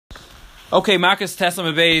Okay, Makkos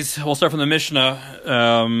Teslam Beis. We'll start from the Mishnah,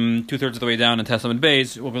 2/3 of the way down in Teslam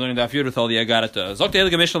Beis. We'll be learning the Afyud with all the Agarata. Zok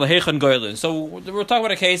De'elige Mishnah Lehechan Goylin. So we're talking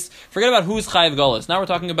about a case. Forget about who's Chayiv Golis. Now we're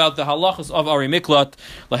talking about the halachas of Ari Miklat.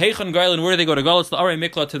 Lehechan Goylin. Where do they go to Golis? The Ari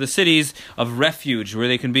Miklat, to the cities of refuge, where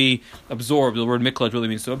they can be absorbed. The word Miklat really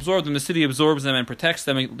means to absorb them. The city absorbs them and protects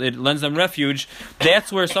them. It lends them refuge.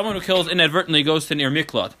 That's where someone who kills inadvertently goes to near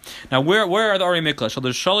Miklat. Now where are the Ari Miklat?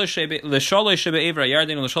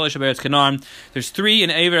 There's 3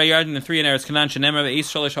 in Eivra Yardin and 3 in Eretz Canaan. Shenemar ve'is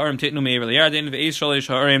shalish harim titnu me'Eivra Yardin ve'is shalish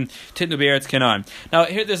harim titnu be'Eretz Canaan. Now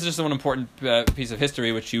here, this is just one important piece of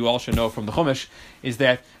history which you all should know from the Chumash, is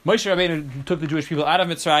that Moshe Rabbeinu took the Jewish people out of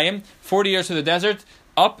Mitzrayim, 40 years through the desert,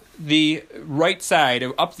 up the right side,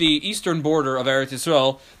 up the eastern border of Eretz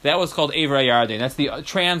Yisrael. That was called Eivra Yardin. That's the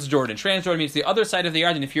Transjordan. Transjordan means the other side of the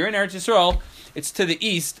Yardin. If you're in Eretz Yisrael, it's to the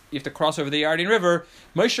east. You have to cross over the Yarden River.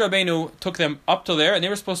 Moshe Rabbeinu took them up to there, and they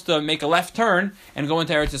were supposed to make a left turn and go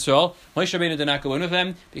into Eretz Yisrael. Moshe Rabbeinu did not go in with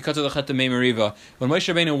them because of the Chet Meriva. When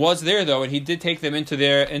Moshe Rabbeinu was there, though, and he did take them into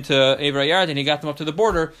Eivra Yarden, he got them up to the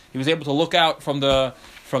border. He was able to look out from Eivra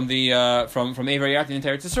Yarden into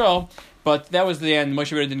Eretz Yisrael. But that was the end.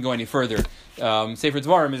 Moshe Rabbeinu didn't go any further. Sefer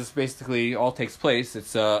Dvarim is basically all takes place.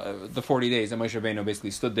 It's the 40 days that Moshe Rabbeinu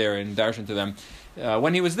basically stood there and darshan to them.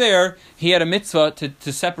 When he was there, he had a mitzvah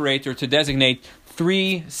to separate or to designate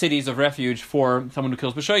 3 cities of refuge for someone who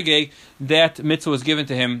kills b'shoigeg. That mitzvah was given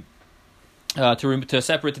to him to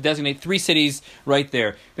separate, to designate 3 cities right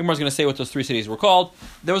there. The Gemara is going to say what those 3 cities were called.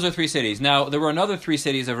 Those are 3 cities. Now, there were another 3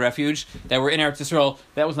 cities of refuge that were in Eretz Yisrael.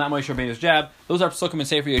 That was not Moshe Rabbeinu's job. Those are Psukim and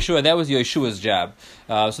Sefer Yeshua. That was Yeshua's job.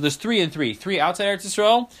 So there's 3 and 3. 3 outside Eretz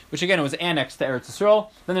Yisrael, which again was annexed to Eretz Yisrael.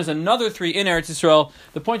 Then there's another 3 in Eretz Yisrael.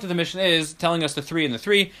 The point of the Mishnah is telling us the 3 and the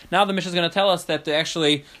 3. Now the Mishnah is going to tell us that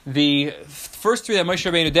actually the first 3 that Moshe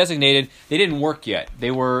Rabbeinu designated, they didn't work yet.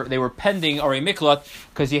 They were pending Ari Miklat,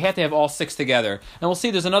 because you had to have all 6 together. And we'll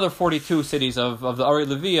see there's another 42 cities of the Ari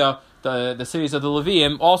Leviah. The cities of the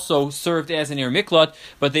Leviim also served as an Ari Miklat,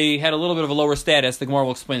 but they had a little bit of a lower status. The Gemara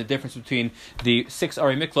will explain the difference between the 6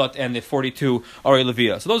 Ari Miklat and the 42 Ari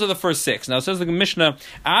Leviah. So those are the first 6. Now it says the Mishnah,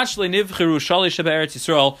 until the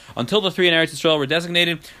 3 in Eretz Yisrael were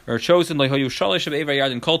designated or chosen, they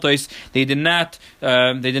did not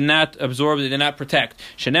absorb, they did not protect.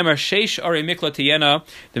 Shenemar sheish Ari Miklat tiyena.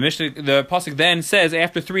 The pasuk then says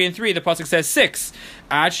after 3 and 3, the pasuk says 6.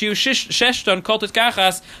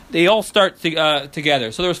 They all start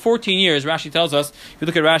together. So there was 14 years. Rashi tells us. If you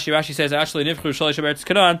look at Rashi says actually nivchru shalish be'eretz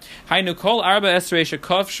Canaan. Haynu kol arba esrei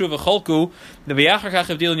shekav shu v'cholku the v'yachar kach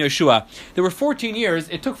avdil in Yeshua. There were 14 years.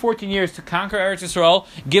 It took 14 years to conquer Eretz Yisrael,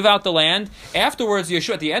 give out the land. Afterwards,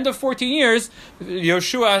 Yeshua, at the end of 14 years,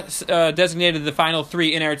 Yeshua designated the final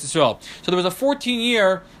 3 in Eretz Yisrael. So there was a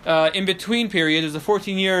 14-year in between period. There's a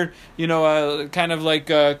 14-year, kind of like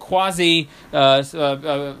quasi,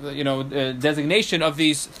 designation of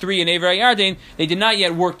these 3 in Eivra Yardin. They did not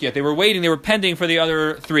yet work yet. They were waiting. They were pending for the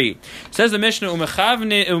other 3. Says the Mishnah, there have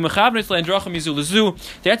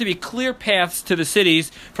to be clear paths to the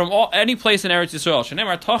cities from any place in Eretz Yisrael.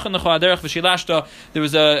 There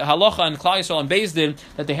was a halacha in Klal Yisrael and Beis Din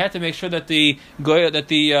that they had to make sure that the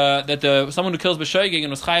someone who kills b'shoigeg and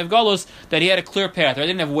was chayiv galus, that he had a clear path. Right? They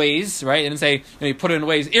didn't have ways, right? They didn't say you put it in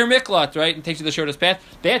ways Ir Miklat, right, and takes you the shortest path.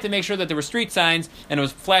 They had to make sure that there were street signs and it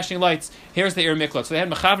was flashing lights. Here's the Ir Miklat. So they had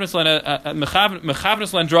mechavnes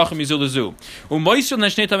lan drachim yizulazu.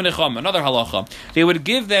 Another halacha. They would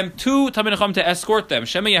give them 2 Talmidei Chacham to escort them.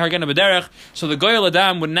 Shema yahargena b'derech. So the Goyal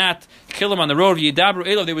Adam would not kill him on the road. Yidabru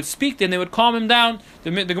Elov. They would speak to him. They would calm him down. The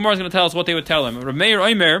Gemara is going to tell us what they would tell him. Rameir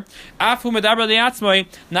Oimer. Afu medabra liatzmai.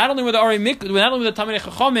 Not only were the Talmidei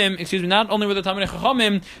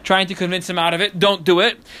Chachamim trying to convince him out of it, don't do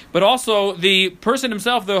it, but also the person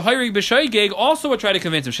himself, the Hayrig b'shoigeg, also would try to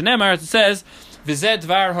convince him. Shenemar, it says, V'zed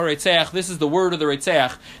dvar haretzeach. This is the word of the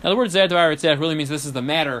retzeach. Now the word zed dvar haretzeach really means this is the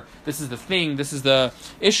matter, this is the thing, this is the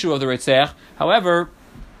issue of the retzeach. However,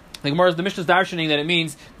 the Mishnah is darshaning that it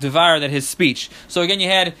means devar, that his speech. So again, you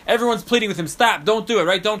had everyone's pleading with him, stop, don't do it,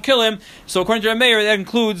 right? Don't kill him. So according to Rameir, that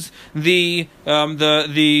includes the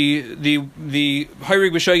Hayrig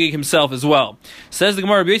b'shoigeg himself as well. Says the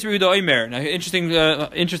Gemara, now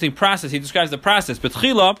interesting process. He describes the process.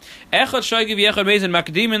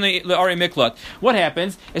 What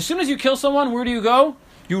happens as soon as you kill someone? Where do you go?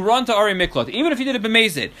 you run to Ari Miklat, even if you did it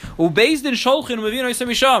b'mezid. Ubezdin sholchin u'mevino yisem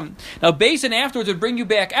misham. Now, Bezdin afterwards would bring you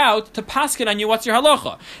back out to paskin on you. What's your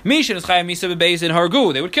halacha? Mishin is chayav misa b'bezdin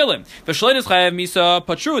hargu. They would kill him. V'shlein is chayav misa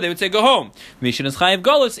patru. They would say go home. Mishin is chayav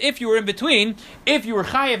galus. If you were in between, if you were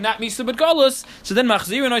chayav not misa but galus, so then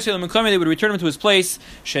machzir and oisel l'meklami, they would return him to his place.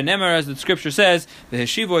 Shenemar, as the scripture says, the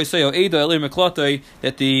heshivo oiseo edo el ir meklotoi,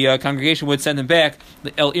 that the congregation would send him back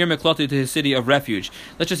el ir meklotoi to his city of refuge.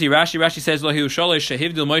 Let's just see Rashi. Rashi says lo hiu sholish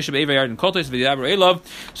shehivdil Moshe be'ever yard and kotos v'didaber elov.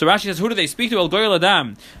 So Rashi says, who do they speak to? El goyel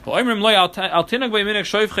adam.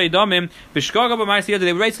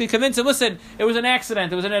 They would basically convince him, listen, it was an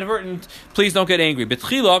accident, it was an inadvertent, please don't get angry.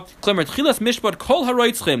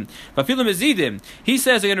 He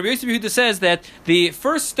says, again, Rabbi Yosef Yehuda says that the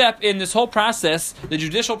first step in this whole process, the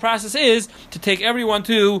judicial process, is to take everyone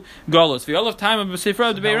to Golos.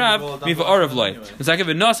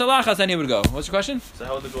 Then he would go. What's your question? So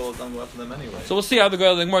how would the Goel Adam go after them anyway? So we'll see how the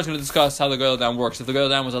Goel Adam is going to discuss how the Goel Adam works. If the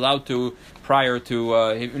Goel Adam was allowed to prior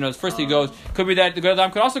to, first he goes, could be that the Goel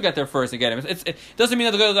Adam could also get there first and get him. It doesn't mean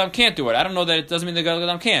that the Goel Adam can't do it. I don't know that it doesn't mean the Goel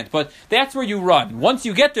Adam can't, but that's where you run. Once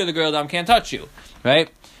you get there, the Goel Adam can't touch you, right?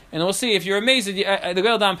 And we'll see if you're amazed. The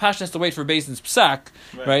Goel Adam Pasha has to wait for Basin's psak,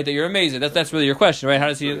 right? That you're amazed. That's really your question, right? How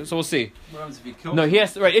does he? So we'll see. What happens if he kills No, you? he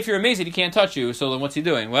has to, right. If you're amazed, he can't touch you. So then, what's he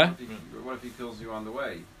doing? What? What if he kills you on the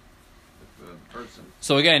way? The person.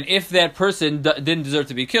 So again, if that person didn't deserve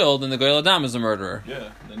to be killed, then the Goel Adam is a murderer. Yeah.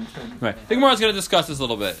 Then Right. The Gemara is going to discuss this a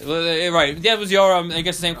little bit. Right. That was your, I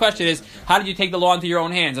guess the same question is, how did you take the law into your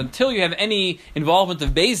own hands? Until you have any involvement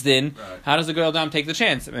of Beis Din, how does the Goel Adam take the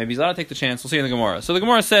chance? Maybe he's allowed to take the chance. We'll see in the Gemara. So the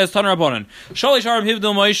Gemara says, Taner Rabbanan, Shalish Aram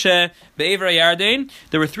Hivdil Moshe Be'evra Yarden.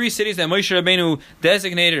 There were 3 cities that Moshe Rabbeinu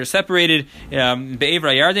designated or separated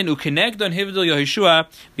Be'evra Yarden. Ukenegdon Hivdil Yehoshua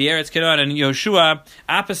Be'eretz Canaan, and Yehoshua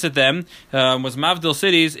opposite them was Mavdil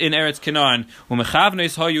cities in Eretz Canaan.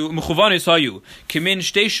 Umechavnes hayu kimin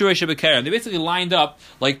shtei shurei shebekerem. They basically lined up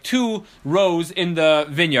like 2 rows in the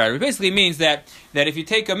vineyard. It basically means that if you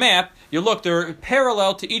take a map, you look, they're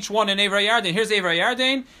parallel to each one in Eivra Yarden. Here's Eivra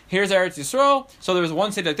Yarden, here's Eretz Yisrael. So there was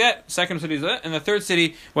one city like that, second city like that, and the third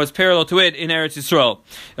city was parallel to it in Eretz Yisrael.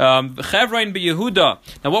 Chevron beYehuda.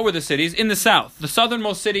 Now what were the cities? In the south. The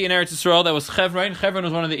southernmost city in Eretz Yisrael, that was Chevron. Chevron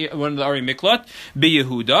was one of the Ari Miklat.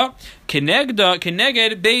 beYehuda. Keneged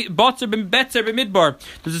Betzer b'Midbar.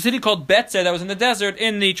 There's a city called Betzer that was in the desert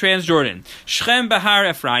in the Transjordan. Shechem Bahar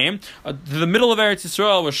Ephraim. The middle of Eretz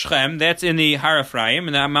Yisrael was Shechem. That's in the Har Ephraim,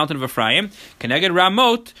 in the mountain of Ephraim. Keneged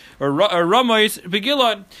Ramot or Ramois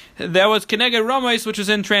Begilad. That was Keneged Ramois, which was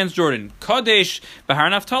in Transjordan. Kadesh Bahar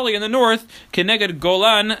Naphtali in the north. Keneged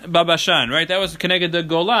Golan Babashan. Right, that was Keneged the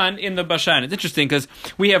Golan in the Bashan. It's interesting because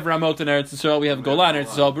we have Ramot in Eretz Yisrael, we have Golan in Eretz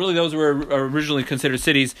Yisrael. But really, those were originally considered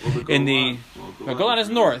cities in the. Golan is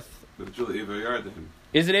north. But it's really Eivra Yarden.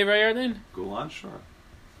 Is it Eivra Yarden? Golan, sure.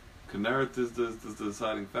 Kinneret is the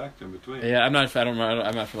deciding factor in between. Yeah, I'm not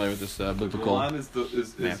familiar with this biblical. Golan is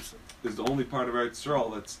the only part of Eretz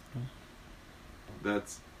Yisrael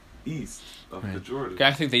that's east of the Jordan. Okay,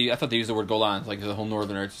 I thought they used the word Golan, like the whole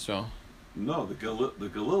northern Eretz Yisrael. No, the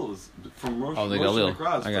Galil is from Rosh. The Galil.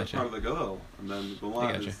 I got you. Part of the Galil, and then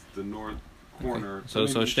Golan is the north corner. Okay.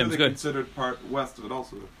 So Shem's good. Considered part west of it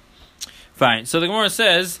also. Fine. So the Gemara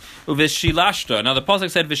says Vishilashta. Now the pasuk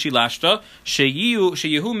said Vishilashta sheyehu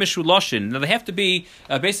mishuloshin. Now they have to be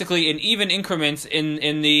basically in even increments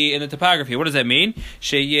in the topography. What does that mean?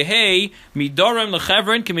 Sheyehei midorim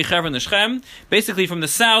lechevron kemichevron l'Shechem. Basically, from the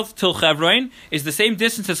south till Chevron is the same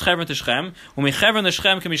distance as Chevron to Shechem. Umichevron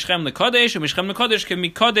l'Shechem kemishchem l'Kodesh, u'mishchem l'Kodesh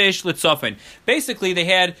kemikodesh l'Tzofen. Basically,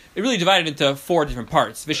 it really divided into 4 different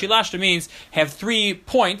parts. Vishilashta means have 3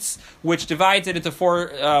 points, which divides it into 4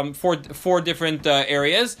 different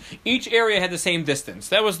areas. Each area had the same distance.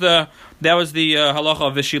 That was the halacha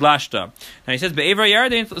of Vishilashta. Now he says Be'evra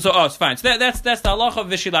Yarden. So it's fine. So that's the halacha of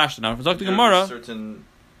Vishilashta. Now talk to Gemara. Certain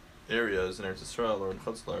areas in Eretz Yisrael or in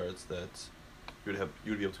Chutz La'aretz that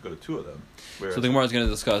you'd be able to go to 2 of them. So the Gemara is going to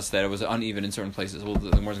discuss that it was uneven in certain places. The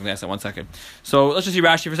Gemara is going to ask that 1 second. So let's just see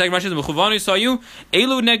Rashi for a second. Rashi says, "Mechuvanu saw you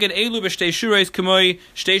elu neged elu b'shtei shureis k'moi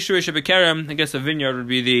shtei shureis shebekerem." I guess a vineyard would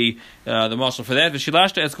be the marshal for that.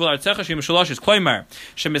 V'shilashta es kol artzecha sheim shalosh is kloimar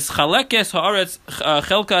shemischalekes haaretz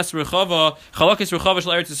chelkas rechava shel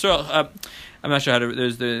Eretz Yisrael. I'm not sure how to.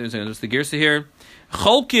 There's the Gersa here.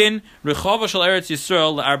 Cholkin Rechava Shel Eretz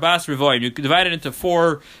Yisrael Arbas Revoim. You divide it into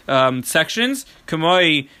 4 sections.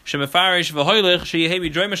 Kamoi Shemefarish V'Hoylech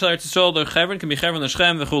Sheyehebi Droim Shel Eretz Yisrael L'Chevron Can be Chevron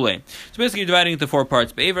L'Shem V'Chulei. So basically, you're dividing into 4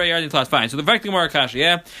 parts. Be'Evra Yardin Tlas. Fine. So the Vekti Gemara Kasha,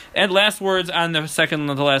 yeah. And last words on the second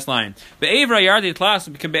and the last line. Be'Evra Yardin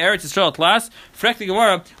Tlas can be Eretz Yisrael Tlas. Vekti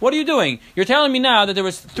Gemara. What are you doing? You're telling me now that there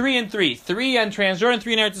was 3 and 3, 3 on Transjordan,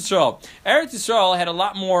 3 in Eretz Yisrael. Eretz Yisrael had a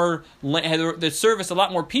lot more, had the service a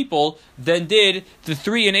lot more people than did the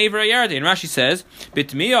 3 in Eivra Yardi. And Rashi says,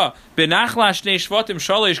 Bitmiya, Benachlas Shnei Shvatim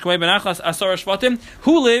Shalish, Kmei Benachlas Asar Shvatim.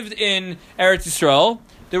 Who lived in Eretz Yisrael?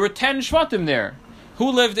 There were 10 Shvatim there.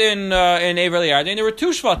 Who lived in Eivra Yardi? And there were 2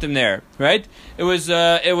 Shvatim there, right? It was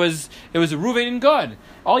Reuven and Gad.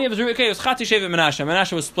 All you have is Reuven. Okay, it was Chati Shevet Menashe.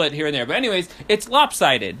 Menashe was split here and there. But anyways, it's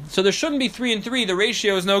lopsided. So there shouldn't be 3 and 3. The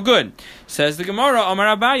ratio is no good. Says the Gemara,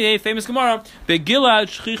 Amar Abaye, famous Gemara, Begilad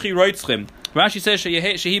Shchichi Roitzchim. Rashi says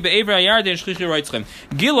Shehi Be'Evra Yarden Shchichi Roitzchim.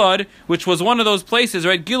 Gilad, which was one of those places,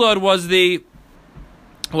 right? Gilad was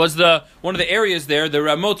one of the areas there. The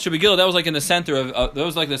Ramot Shebegilad, that was like in the center of that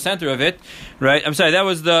was like the center of it, right? I'm sorry, that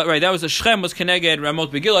was the Shechem was Keneged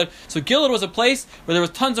Ramot Begilad. So Gilad was a place where there was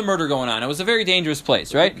tons of murder going on. It was a very dangerous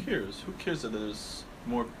place, right? Who cares that there's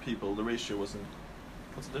more people? The ratio wasn't.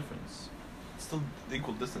 What's the difference? It's still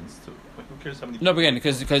equal distance to. Like, who cares how many? No, but again,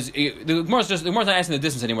 because the Gemara's not asking the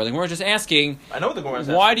distance anymore. The Gemara's just asking. I know what the Gemara's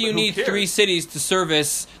asking. Why do you need 3 cities to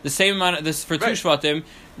service the same amount of this for 2 shvatim?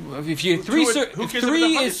 If you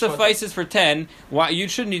three suffices for 10, why you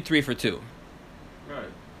shouldn't need 3 for 2? Right.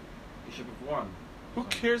 You should have 1. Who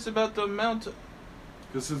cares about the amount?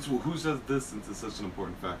 Because who says distance is such an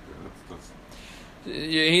important factor?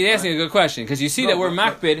 He's asking a good question because you see that we're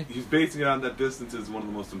makbid. He's basing it on that distance is one of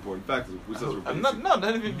the most important factors. Who says we're basing?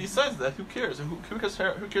 Not even besides that. Who cares? Who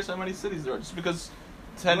cares how many cities there are? Just because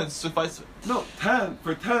 10 is suffice. No, 10.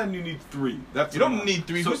 For 10, you need 3. You don't need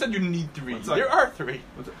 3. Who said you need 3? There are 3.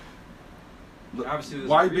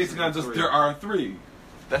 Why are you basing it on just there are 3?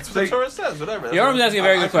 That's what the Torah says. Whatever. Yoram's asking a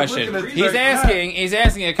very good question. He's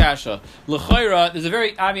asking a kasha. L'chayra, there's a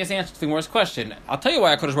very obvious answer to the Gemara's question. I'll tell you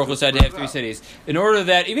why HaKadosh Baruch Hu said to have 3 cities. In order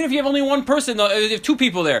that, even if you have only one person, though, if you have 2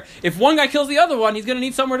 people there, if one guy kills the other one, he's going to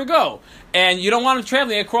need somewhere to go. And you don't want him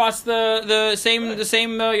traveling across the same.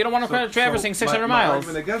 You don't want him traversing 600 miles. My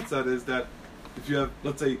argument against that is that if you have,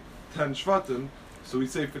 let's say, 10 shvatim, so we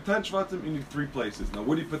say for 10 shvatim, you need 3 places. Now,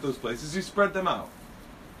 where do you put those places? You spread them out.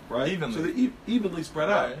 Right? Evenly. So they evenly spread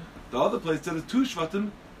out. The other place that is 2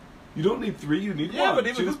 shvatim, you don't need 3, you need 1. Yeah, but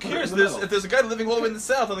even who cares? If there's a guy living all the way in the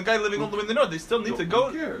south and a guy living all the way in the north, they still need to go.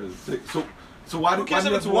 Who cares? So why who cares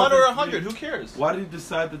if it's 1 or 100? Who cares? Why do you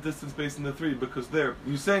decide the distance based on the 3? Because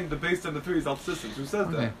you're saying the based on the 3 is subsistence. Who says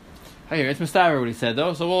that? Hey, it's Mustaver what he said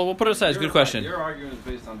though, so we'll put it aside. It's a good question. Your argument is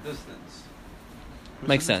based on distance.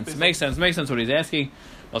 Makes sense what he's asking.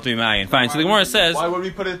 Well, to be Mayan. Fine. So the Gemara says, why would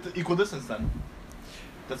we put it equal distance then?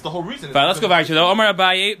 That's the whole reason. Fine, let's go back to though. Omar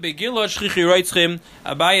Abaye, Begilad Shchichi Roitzchim.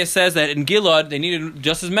 Abaye says that in Gilad they needed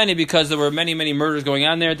just as many because there were many murders going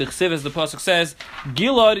on there. The Chsiv, as the pasuk says,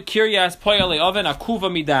 Gilad Kiryas Poyale Oven Akuva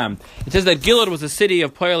Midam. It says that Gilad was a city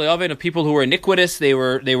of Poyale Oven, of people who were iniquitous. They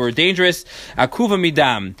were dangerous. Akuva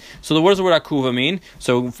Midam. So what does the word Akuva mean?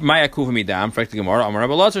 So my Akuva Midam. For the Gemara, Omar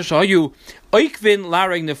Abalazar Shahayu. Oikvin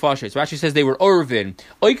lareg nefashos. Rashi says they were orvin.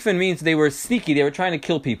 Oikvin means they were sneaky. They were trying to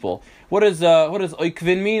kill people. What does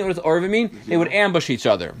oikvin mean? What does orvin mean? They would ambush each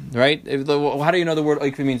other, right? How do you know the word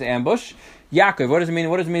oikvin means ambush? Yaakov. What does it mean?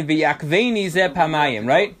 What does it mean? V'yakveni ze pamayim,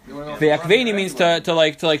 right? V'yakveni means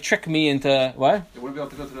to trick me into what? You wouldn't be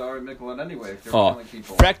able to go to the Ari Miklat anyway if you're killing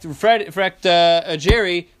people.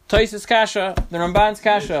 Jerry, Tosis Kasha, the Ramban's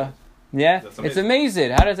Kasha. Yeah, it's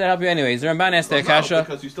amazing. How does that help you anyways? The Ramban asked that kasha.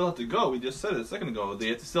 Because you still have to go. We just said it a second ago.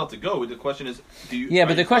 They still have to go. The question is, do you? Yeah,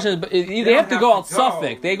 but the question is, they have to go out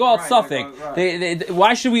Suffolk. They go out Suffolk.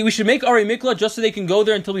 Why should we? We should make Ari Mikla just so they can go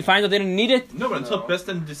there until we find out they didn't need it. No, but until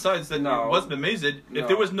Bestin decides that it was bemazed. If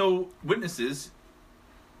there was no witnesses,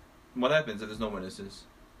 what happens if there's no witnesses?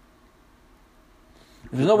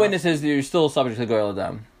 If there's no witnesses, you're still subject to Goyal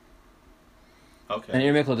Adam. Okay. And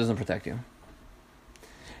Ari Mikla doesn't protect you.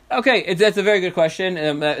 Okay, that's a very good question.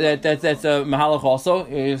 That's a mahalach also.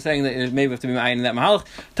 You're saying that maybe we have to be ma'ayin in that mahalach.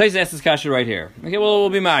 Tais asks this kasha right here. Okay, well, we'll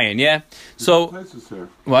be ma'ayin, yeah? So,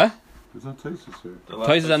 what? There's no Taisus here.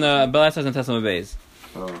 Tais is on the last on Testament base.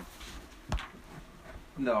 Oh.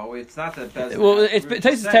 No, it's not that Bez. Well,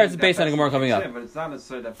 Tais' teretz is based on the Gemara coming up. But it's not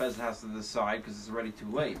necessarily that Bez has to decide because it's already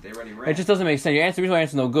too late. They already ran. It just doesn't make sense. The reason why your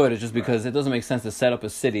answer is no good is just because it doesn't make sense to set up a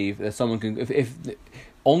city that someone can.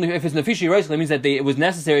 Only if it's Nefishi Reis, that means that it was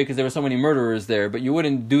necessary because there were so many murderers there, but you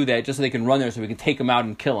wouldn't do that just so they can run there so we can take them out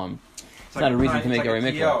and kill them. It's not a reason to make every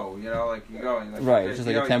mikvah. You know, like you're going. Like, Right, it's just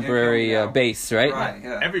like a temporary base, right? Right.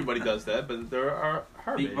 Yeah. Everybody does that, but there are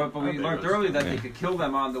But we learned earlier that they could kill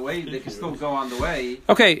them on the way. They could still go on the way.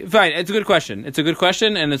 Okay, fine. It's a good question. It's a good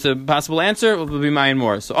question, and it's a possible answer. It will be mine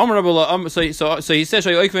more. So, so he says,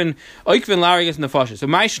 "Oikvin larigas nefashis." So,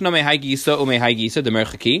 ma'ishna me haigisa ume haigisa the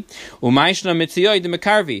merchaki, u'ma'ishna mitziyoi the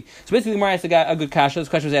mekarvi. So basically, Gemara asked a good kasha. This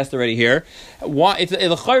question was asked already here. Why? It's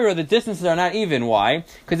the distances are not even. Why?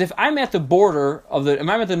 Because if I'm at the border if I'm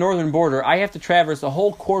at the northern border, I have to traverse a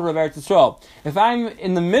whole quarter of Eretz Yisrael. If I'm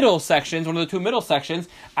in the middle sections, one of the two middle sections,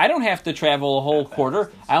 I don't have to travel a whole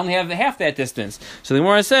quarter. I only have half that distance. So the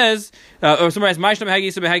Gemara says, or summarize, "Ma'ishna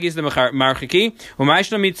mehagisa behagisa the marchiki,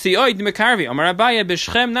 u'ma'ishna mitzioi the mekarvi." Amar Abaye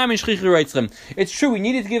b'Shchem namin shchich l'roitzchem. It's true. We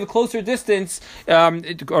needed to give a closer distance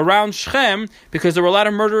around Shechem because there were a lot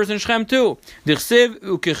of murderers in Shechem too. Dichsiv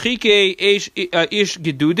ukechike ish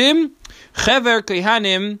gedudim chever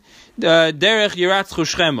kehanim derech yiratzchu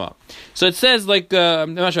Shchema. So it says, like,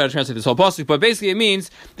 I'm not sure how to translate this whole pasuk, but basically it means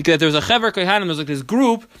because there was a chever kohanim, there was like this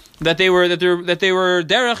group that they were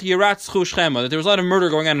derech yiratzchu Shchema, that there was a lot of murder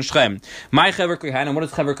going on in Shechem. My chever kohanim, what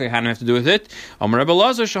does chever kohanim have to do with it? Amar Rebbe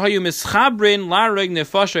Lazar shahayu mischabrin lareg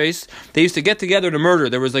nefashos. They used to get together to murder.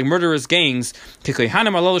 There was like murderous gangs.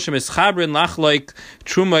 Kohanim alol shemischabrin lach like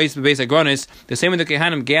trumais bebeis agronis. The same way the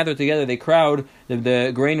kohanim gathered together, they crowd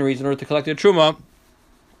the granaries in order to collect their truma.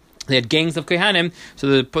 They had gangs of Kohanim, so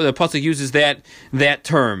the pasuk uses that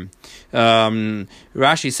term.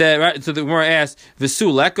 Rashi said, so the Gemara asked,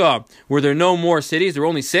 "V'su leka, were there no more cities? There were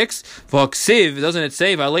only 6. V'ksiv, doesn't it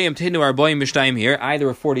say v'aleim tihnu arboim b'shtayim here? There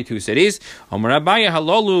were 42 cities. Amar Abaye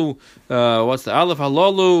halolu, what's the aleph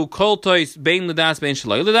halolu koltois bein ledas bein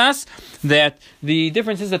shaloi ledas? That the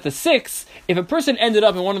difference is that the 6, if a person ended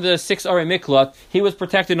up in one of the 6 Arei Miklat, he was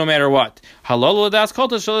protected no matter what. Halolu ledas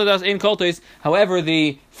koltois shaloi ledas ein koltois. However,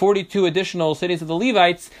 the 42 additional cities of the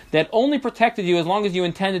Levites that only protected you as long as you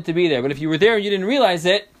intended to be there. But if you were there and you didn't realize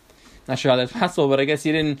it, not sure how that's possible, but I guess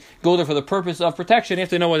you didn't go there for the purpose of protection. You have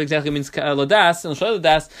to know what exactly means ladas and shal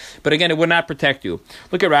ladas. But again, it would not protect you.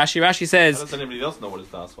 Look at Rashi. Rashi says, how does anybody else know what his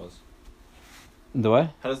das was? The what?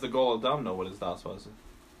 How does the Gol Adam know what his das was?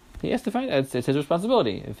 He has to find it. It's his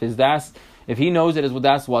responsibility. If he knows that his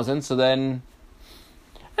das wasn't, so then.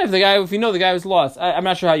 If you know the guy was lost, I'm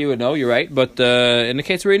not sure how you would know. You're right, but in the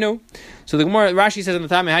case where he knew, so the Gemara Rashi says in the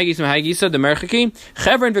time Hagisa the Merchaki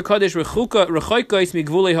Chevron v'Kodesh rechoikos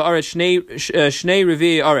migvulei haaretz shnei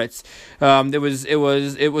revi aretz. It was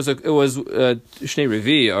shnei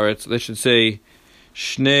revi aretz. They should say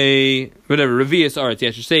shnei whatever revius aretz. Yeah,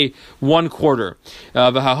 I should say 1/4.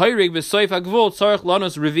 V'hahoyrig b'soif hagvul tzarich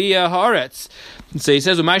lanos revia haaretz. So he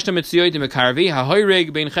says, "U'ma'ishna mitziyoy demekarvi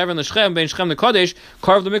hahoyrig bein Chevron l'Shchem bein Shechem l'Kodesh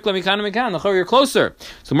karv l'mikla mikan mikan." The you're closer.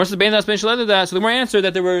 So Mercer bein das bein shaledah. So the more answer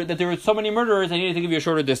that there were so many murderers, I needed to give you a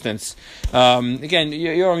shorter distance. Again,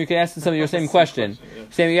 you can ask some of your same question.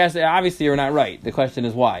 Same, you ask, obviously you're not right. The question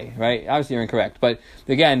is why, right? Obviously you're incorrect. But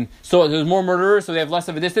again, so there's more murderers, so they have less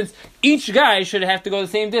of a distance. Each guy should have to go the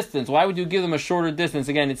same distance. Why would you give them a shorter distance?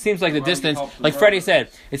 Again, it seems like the distance, like Freddie said,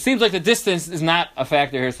 it seems like the distance is not a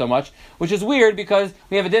factor here so much, which is weird because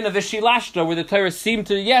we have a din of Vishilashta where the Torah seemed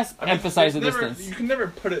to, emphasize the distance. You can never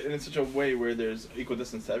put it in such a way where there's equal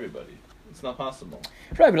distance to everybody. It's not possible.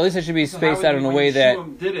 Right, but at least it should be spaced out in a way that...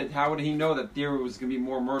 When did it, how would he know that there was going to be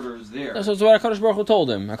more murderers there? So it's what HaKadosh Baruch Hu told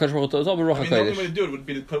him. HaKadosh Baruch Hu told him. The only way to do it would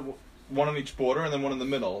be to put one on each border and then one in the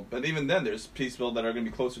middle. But even then, there's people that are going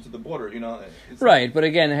to be closer to the border, Right, but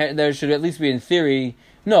again, there should at least be in theory...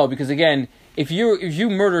 No, because again... If you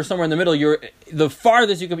murder somewhere in the middle, you're the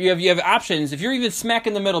farthest you can. You have options. If you're even smack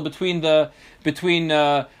in the middle between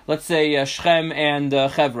let's say Shechem and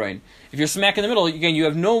Chevron. If you're smack in the middle, again you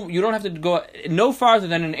don't have to go no farther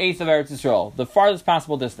than an eighth of Eretz Yisrael, the farthest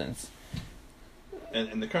possible distance.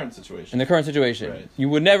 In the current situation. In the current situation, right. You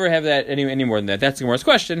would never have that any more than that. That's the Gemara's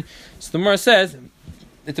question. So the Gemara says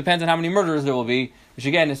it depends on how many murderers there will be. Which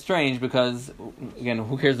again is strange because, again,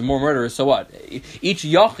 who cares? The more murderers, so what? Each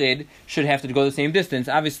yachid should have to go the same distance.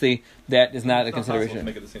 Obviously, that is not a consideration. To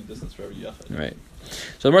make it the same distance for every yachid. Right.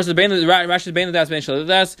 So the Rashi bein ledas bein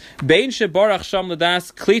shaladas bein shebarach sham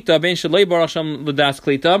ledas klita bein shalei barach sham ledas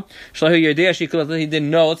klita shalahu yedei shiklat. He didn't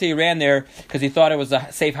know. Let's say he ran there because he thought it was a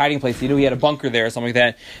safe hiding place. He knew he had a bunker there or something like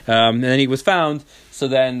that, and then he was found. So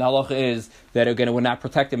then the halacha is that again it would not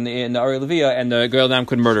protect him in the Ari Levia, and the girl Adam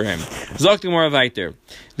could murder him. Zok the Gemara weiter.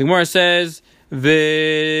 The Gemara says.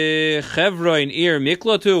 The Chevron Ir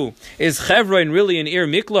Miklatu. Is Chevron really an Ir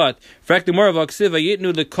Miklat? That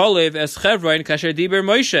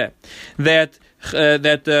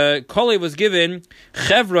Kolev was given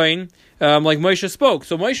Chevron like Moshe spoke.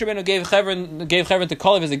 So Moshe Rabbeinu gave Chevron to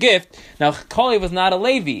Kolev as a gift. Now Kolev was not a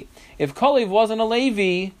Levi. If Kolev wasn't a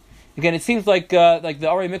Levi, again it seems like the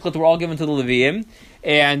Arei Miklat were all given to the Leviim,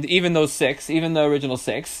 and even those 6, even the original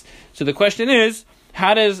 6. So the question is,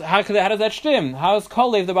 how does that stem? How is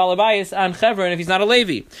Kolev the Balabayas on Chevron if he's not a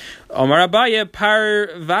Levi? Omar Abaye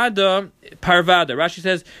parvada. Rashi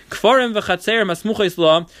says Kfarim v'chatzer masmucha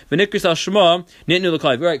islam v'nikris al shema nitnu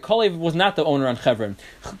l'Kolev. Right, Kolev was not the owner on Chevron.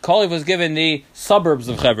 Kolev was given the suburbs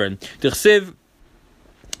of Chevron. D'chsiv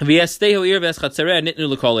v'yestehu ir v'eschatzerea nitnu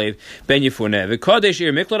l'Kolev ben Yefuneh. V'kodesh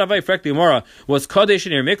ir miklot avay frak b'Gemara was kodesh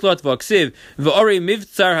in ir miklot v'aksiv v'ori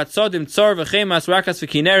mivtzar hatzodim tzar v'chemas rakas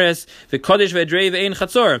v'kineres v'kodesh v'edrei v'ein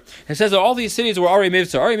chatzor. It says that all these cities were Ori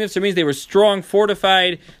Mivtzar. Ori Mivtzar means they were strong,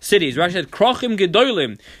 fortified cities. Rashi said krochim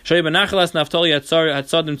gedolim shei benachalas naftali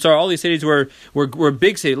hatzodim tzar. All these cities were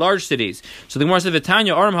big cities, large cities. So the Gemara said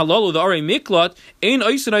v'tanya aram halalu the Ori miklot ein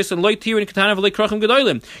oisen loy tirin katana v'loy krochim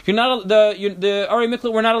gedolim. You're not the Ori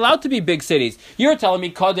miklot were not allowed to be big cities. You're telling me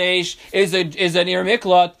Kadesh is an Ir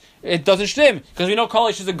Miklat. It doesn't stem, because we know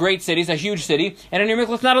Kadesh is a great city, it's a huge city, and an Ir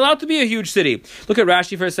Miklat is not allowed to be a huge city. Look at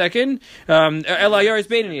Rashi for a second. El Ayaris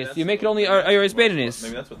Beidanis. You make it only Ayaris Beidanis.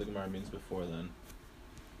 Maybe that's what the Gemara means before then.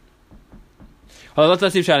 Let's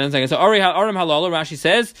see Pshat in a second. So Arim Halal, Rashi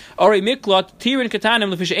says, Ari Miklot, Tirin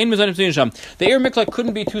Katanim, Lefisha Ein Mizanim Tzuyinsham. The Ir Miklot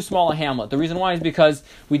couldn't be too small a hamlet. The reason why is because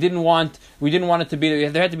we didn't want it to be,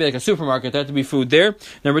 there had to be like a supermarket, there had to be food there.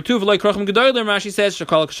 Number 2, V'loi Krochim Gedoylim, Rashi says,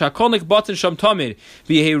 Shakolnik Botzin Sham Tomid,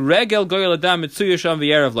 V'yehei Regel Goyel Adam Mitzuya Sham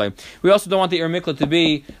V'yeravloi. We also don't want the Ir Miklot to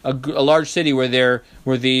be a large city where the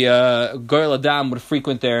Goyel Adam would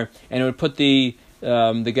frequent there, and it would put the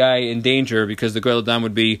guy in danger because the Goyel Adam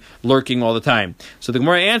would be lurking all the time. So the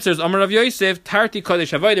Gemara answers, Amar Rav Yosef, Tarti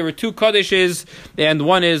Kodesh Havai. There were 2 Kodeshes, and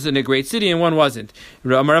one is in a great city and one wasn't.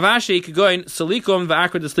 Amar Rav Ashi, Kegoin, Salikum,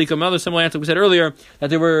 V'akra Deslikum. Another similar answer we said earlier,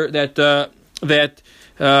 that there were, I'm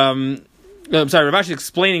sorry, Rav Ashi is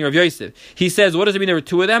explaining Rav Yosef. He says, what does it mean there were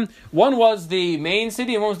 2 of them? One was the main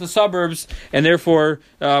city and one was the suburbs, and therefore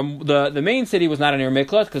the main city was not an Ir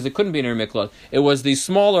Miklat, because it couldn't be an Ir Miklat. It was the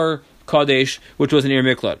smaller Kadesh, which was an Ir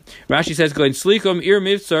Miklat. Rashi says, "Going Slikum Ir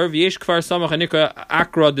Mivtzar v'yesh kfar samach anikra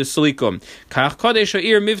akra de Slikum kach Kadesh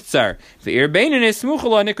Ir Mivtzar v'ir beinanis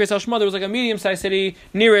smuchala nikras al shma." There was like a medium-sized city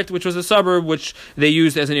near it, which was a suburb, which they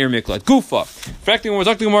used as an Ir Miklat. Gufa. Fracting was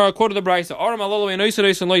Zakti Gemara quoted the Brisa. Aram alolo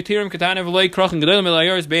enoisados and loy tirim katanev loy krachin gedolim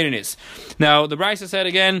elayaris beinanis. Now the Brisa said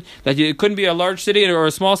again that it couldn't be a large city or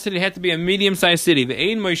a small city; it had to be a medium-sized city.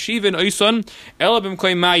 Ve'ein moishivin oison elabim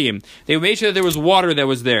koy mayim. They made sure that there was water that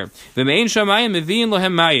was there. And if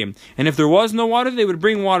there was no water, they would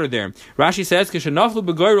bring water there. Rashi says,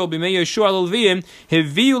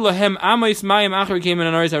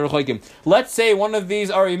 let's say one of these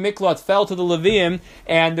Ari Miklot fell to the Leviim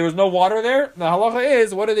and there was no water there. The halacha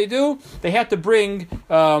is, what do? They had to bring,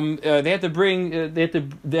 they had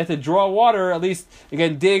to draw water, at least,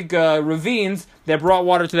 again, dig ravines that brought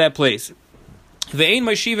water to that place. They had to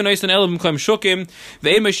make sure there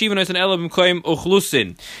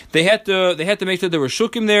were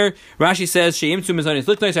shukim there. Rashi says there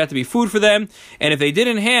had to be food for them, and if they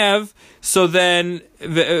didn't have, so then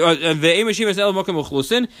and they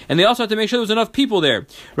also had to make sure there was enough people there.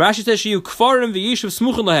 Rashi says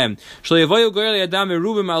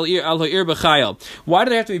why do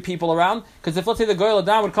there have to be people around? Because if, let's say, the Goyel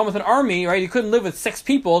Adam would come with an army, right? You couldn't live with 6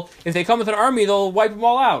 people. If they come with an army, they'll wipe them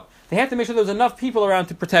all out. They had to make sure there was enough people around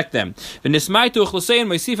to protect them. And let's say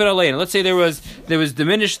there was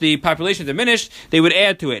diminished, the population diminished, they would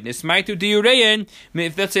add to it. If let's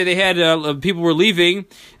say they had people were leaving,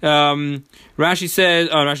 Rashi says,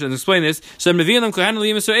 Rashi doesn't explain this. So they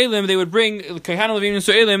would bring Kohanim Levim and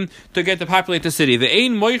Su'elim to get to populate the city.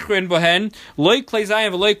 Nechemia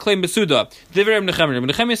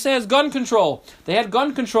says gun control. They had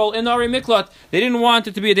gun control in the Ari Miklot. They didn't want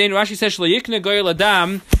it to be a danger. Rashi says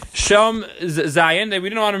Sham Zayin, that we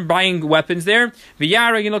didn't want him buying weapons there.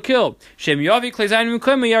 V'yara, you'll kill. Shem Yavi Klezayin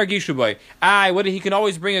Muklim Yar Gishuboy. He can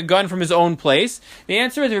always bring a gun from his own place. The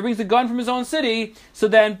answer is, if he brings a gun from his own city, so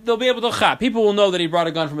then they'll be able to chap. People will know that he brought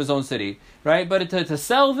a gun from his own city, right? But to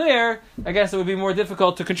sell there, I guess it would be more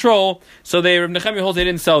difficult to control. So Nechemia holds they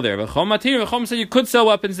didn't sell there. V'chom said you could sell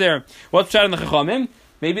weapons there. What's Pshat in the Chachamim?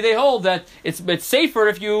 Maybe they hold that it's safer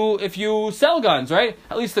if you sell guns, right?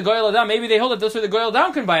 At least the Goyel Adam. Maybe they hold that this way the Goyel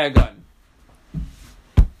Adam can buy a gun.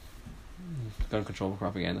 Gun control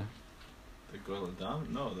propaganda. The Goel Adam?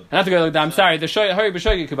 No. Not the Goel Adam. I'm sorry. The Hari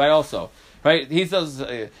B'Shoigeg could buy also. Right? He says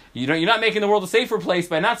you're not making the world a safer place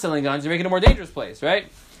by not selling guns. You're making it a more dangerous place.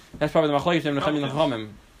 Right? That's probably the Machlokes and the Chachamim.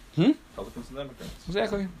 Republicans and Democrats.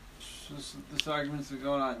 Exactly. This argument's been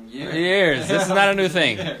going on years. Years. This is not a new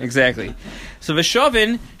thing. Exactly. So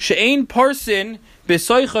Veshavin she'ein parsin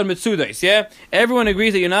b'soichon mitzudais. Yeah, everyone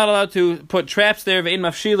agrees that you're not allowed to put traps there. Ve'in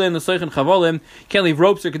mafshila in the soichon chavolim. Can't leave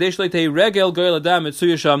ropes or kadesh leitei regel goel adam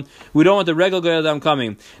mitzuyasham. We don't want the regel goel adam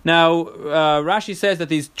coming. Now Rashi says that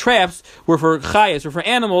these traps were for chayas or for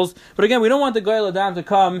animals, but again we don't want the goel adam to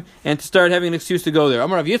come and to start having an excuse to go there.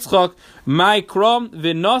 Amar Rav Yitzchak, my krom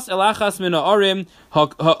v'nos elachas min ha'arim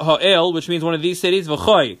ha'el, which means one of these cities.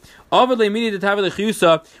 V'choy. We have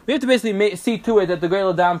to basically see to it that the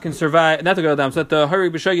Goel Adam can survive, not the Goel Adam, so that the Hari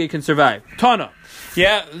B'Shoigeg can survive. Tana.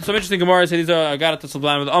 Yeah, some interesting Gemara said these are, I got it to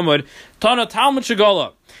Sublime with Amud. Tana Talmud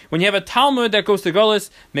Shagola. When you have a Talmud that goes to Golas,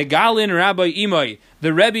 Megalin Rabbi Imai.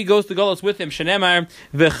 The Rebbe goes to Golas with him, Shenemar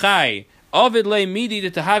V'chai. Ovid le midi de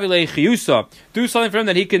tahavile chiyusa. Do something for him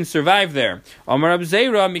that he can survive there. Amar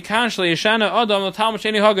Abzeira mikansh yeshana adam l'talmud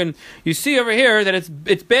sheni hagen. You see over here that it's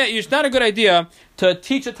bad. It's not a good idea to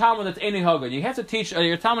teach a talmud that's eni hagen. You have to teach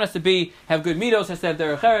your talmud has to have good midos, has to have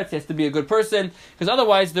derech eretz, has to be a good person, because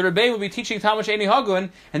otherwise the rebbe will be teaching talmud sheni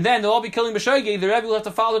hagen, and then they'll all be killing b'shoigeg. The rebbe will have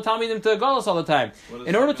to follow the talmidim to Golos all the time.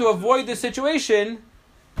 In order to avoid this situation,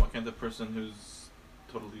 why can't the person who's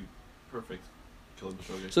totally perfect?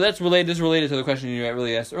 So that's related. This is related to the question you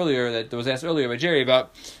really asked earlier. That was asked earlier by Jerry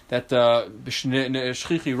about that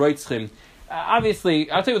shchichi roitzchim.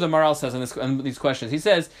 Obviously, I'll tell you what the Maral says on these questions. He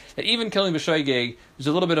says that even killing b'shoigeg, there's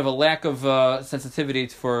a little bit of a lack of sensitivity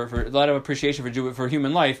for a lot of appreciation for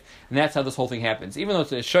human life, and that's how this whole thing happens. Even though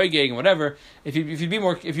it's a shoigeg and whatever, if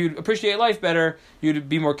you appreciate life better, you'd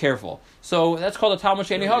be more careful. So that's called a Talmud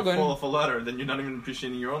Sheni Hagun. You fall off a ladder, then you're not even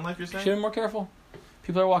appreciating your own life. You're saying? You should be more careful.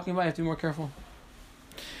 People are walking by. You have to be more careful.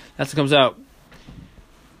 That's what comes out.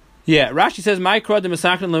 Yeah, Rashi says, "My krad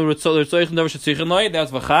demesakn le'ritzoichin davar shetzichin loy."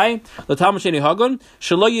 That's v'chai. L'talmud sheni hagon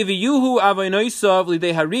shelo yiviyuhu avaynoisav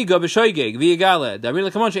lidei hariga b'shoigeg v'yigale. Damir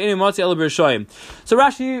lekamon she'eni matzi ela b'shoyim. So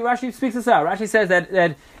Rashi speaks this out. Rashi says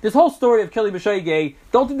that this whole story of killing b'shoigeg,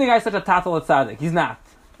 don't think the guy's such a tatal tzaddik. He's not.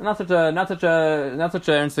 Not such a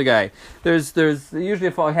ernst guy. There's usually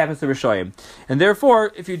a fall happens to Rishoyim, and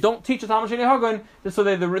therefore, if you don't teach the Talmud Sheni Hagun, just so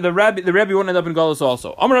that the Rebbe won't end up in Golus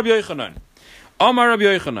also. Amar Rabbi Yochanan.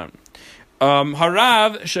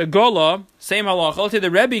 Harav Shagola, same halacha. Let's say the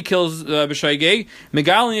Rebbe kills b'shoigeg.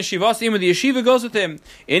 Megal in yeshivas im, the yeshiva goes with him.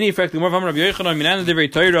 Any effect, the more from Rabbi Yochanan minan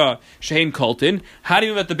divrei Torah shehein koltin. How do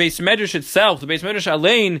you know that the base medrash itself, the base medrash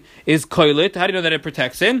alein, is koilit? How do you know that it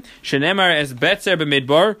protects him? Shenemar es betzer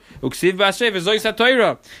b'midbar uksiv b'asrei v'zois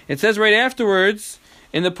haTorah. It says right afterwards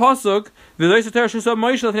in the pasuk v'zois haTorah shusab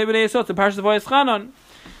Moshe l'fnei b'nei Yisrael to parshas Vayis Chanan.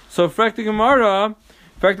 So, fact the Gemara,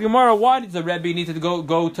 why does the Rebbe need to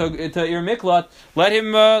go to Ir Miklat? Let his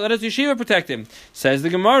yeshiva protect him. Says the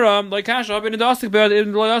Gemara, like Kasha, the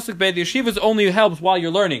yeshiva only helps while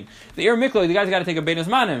you're learning. The Ir Miklat, the guy's got to take a Bein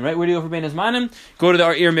Zmanim, right? Where do you go for Bein Zmanim? Go to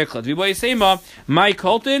the Ir Miklat. V'boy Seima, my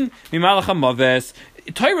Koltin, Mimalach HaMaves.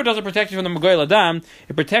 Torah doesn't protect you from the Goel Adam,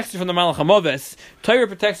 it protects you from the Malach HaMaves. Torah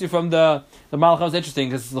protects you from the Malach HaMaves. Interesting,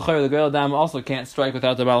 because the Goel Adam also can't strike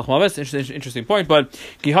without the Malach HaMaves. Interesting point, but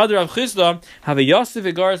Gihad Rav Chisda, have a Yosef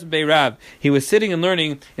Igaris Bei Rav. He was sitting and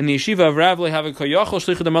learning in the yeshiva of Rav, have a Koyachol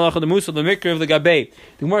Shlichud the Malach HaMusa, the Mikra of the Gabei.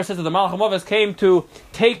 The Gemara says that the Malach HaMaves came to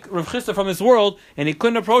take Rav Chisda from this world, and he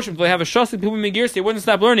couldn't approach him. So they have a Shasik people in Megirsi, he wouldn't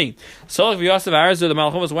stop learning. So like Yosef Arza, the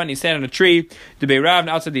Malach HaMaves went and he sat on a tree, the Bei Rav,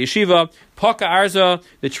 outside the yeshiva. Paka Arza,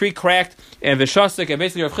 the tree cracked, and Vishasik, and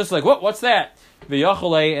basically Rav Chisda like, what's that?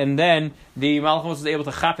 V'yacholei, and then the Malach was able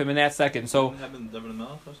to chop him in that second. So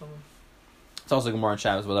it's also Gemara on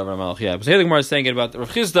Shabbos, whatever Malach. Yeah, but here the Gemara is saying it about Rav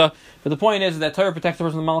Chisda. But the point is that Torah protects the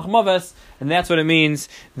person from the Malach Maves, and that's what it means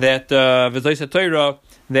that v'zois Torah,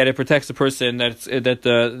 that it protects the person.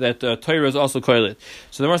 That Torah is also koilet.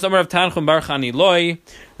 So the Gemara Rav Tanchum Bar Chani Loi.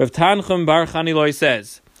 Rav Tanchum Bar Chani Loi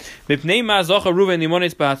says, why was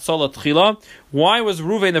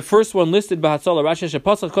Ruvain the first one listed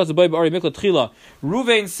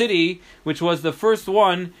Ruvain city, which was the first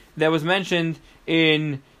one that was mentioned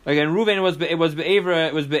in, again, Ruvain was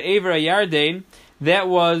Be'evra Yardain, that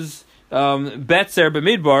was Betzer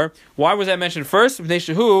B'midbar. Why was that mentioned first?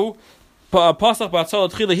 Pasach B'Atzal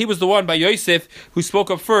Tchila, he was the one by Yosef who spoke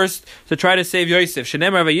up first to try to save Yosef.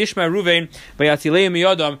 Shenemar Vayishma Ruvain Vayatzilei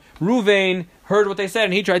Miyadam. Ruvain heard what they said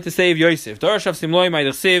and he tried to save Yosef. Darashav Simloi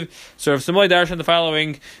Ma'idachsiv. So Rav Simloi Darashan the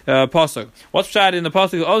following pasuk. What's pshat in the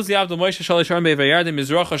pasuk? Oz Yavdel Moshe Shalish Harim Be'Vayardim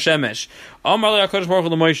Mizrach HaShemesh. Amar Le HaKadosh Baruch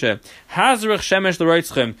Hu LeMoshe. Hazrach Shemesh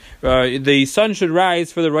LeRoitzchem. The sun should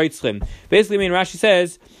rise for the Roitzchem. Basically, Rashi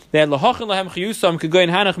says that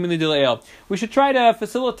we should try to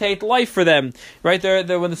facilitate life for them, right?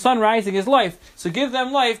 When the sun rising is life, so give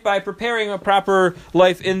them life by preparing a proper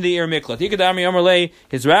life in the Ir Miklat.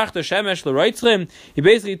 He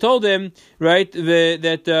basically told him, right, I'm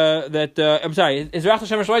sorry, Izrach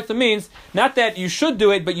Shemesh L'Roitzlim means not that you should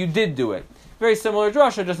do it, but you did do it. Very similar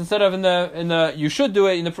drasha, just instead of in the you should do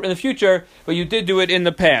it in the future, but you did do it in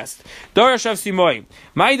the past. Darashav Simoy.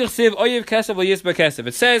 It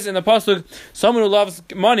says in the pasuk, someone who loves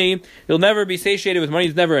money, he'll never be satiated with money,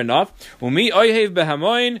 it's never enough.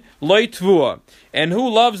 And who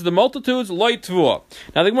loves the multitudes, loy tvua.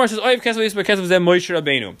 Now the Gemara says, Oyev Kesef Yis B'Kesef Zeh Moshe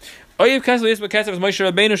Rabbeinu. Oyev Kesef Yis B'Kesef is Moshe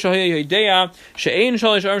Rabbeinu Shohei Yedeya She'ein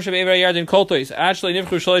Shalish Arim Shebe'ever Yardin Koltois Actually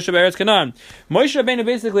Nivchu Shalish Shebe'eretz Canaan. Moshe Rabbeinu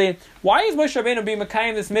basically, why is Moshe Rabbeinu being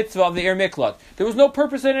Mekayim this mitzvah of the Ir Miklat? There was no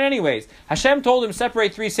purpose in it anyways. Hashem told him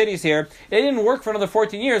separate 3 cities here. It didn't work for another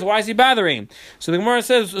 14 years. Why is he bothering? So the Gemara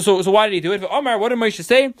says, so why did he do it? Omar, what did Moshe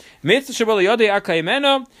say? Mitzvah Shabal Yodei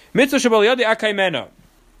Akaymena. Mitzvah Shabal Yodei Akaymena.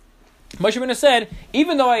 Moshe Rabbeinu said,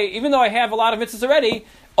 even though I have a lot of mitzvahs already,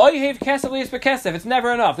 it's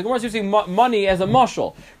never enough. The Gemara is using money as a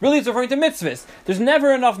mashal. Really, it's referring to mitzvahs. There's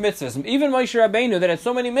never enough mitzvahs. Even Moshe Rabbeinu, that had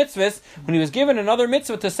so many mitzvahs, when he was given another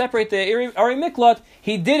mitzvah to separate the Ari Miklat,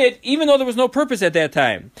 he did it even though there was no purpose at that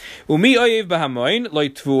time. What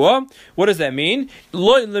does that mean?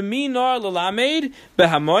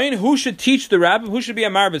 Who should teach the rabbi? Who should be a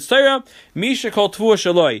marbet Torah? Misha kol tvua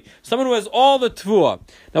shaloi. Someone who has all the tvua.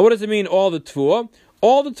 Now, what does it mean, all the tvua?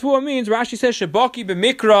 All the tvua means, Rashi says, Shabaki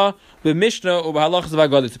b'mikra b'mishnah u'b'halachas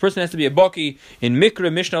v'agadah. The person has to be a baki in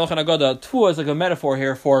mikra, mishnah, halach, and agadah. Tvua is like a metaphor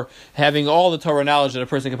here for having all the Torah knowledge that a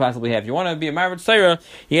person can possibly have. If you want to be a married Torah,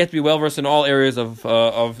 you have to be well versed in all areas of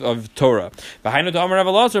Torah.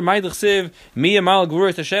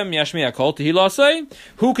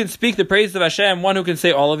 Who can speak the praises of Hashem? One who can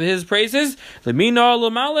say all of His praises. Who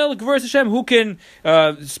can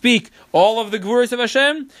speak all of the gevuros of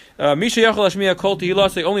Hashem?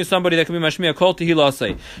 Only somebody that can be mashmiya kol tehillah.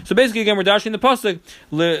 So basically, again, we're dashing the pasuk.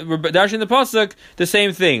 The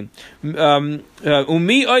same thing. Umi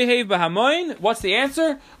oyhev b'hamoin. What's the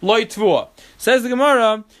answer? Loy tvua. Says the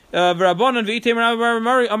Gemara. V'rabbanan v'item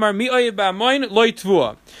amar mi oyhev b'hamoin loy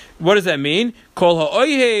tvua. What does that mean? Kol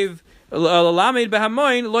ha'oyhev lamed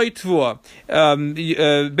b'hamoin loy tvua.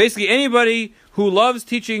 Basically, anybody who loves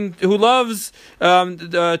teaching, who loves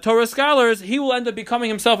Torah scholars, he will end up becoming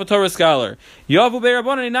himself a Torah scholar. Yavu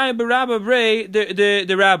be'rabbanan inayim b'rabba brei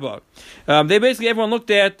the rabba. They basically, everyone looked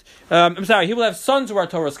at, he will have sons who are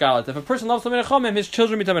Torah scholars. If a person loves Talmidei Chachamim, his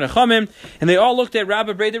children be Talmidei Chachamim, and they all looked at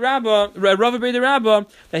Rabba brei the rabba,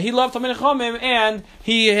 that he loved Talmidei Chachamim, and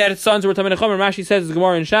he had sons who were Talmidei Chachamim. Rashi says, the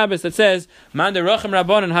Gemara in Shabbos, that says, Man derachem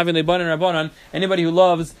rabbanan having lebanan rabbanan. Anybody who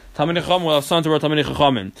loves Talmidei Chachamim will have sons who are Talmidei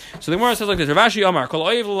Chachamim. So the Gemara says like this, Ravashi Amar, Kol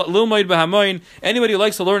oyev lilmoid b'hamoin. Anybody who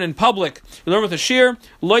likes to learn in public, you learn with a shir,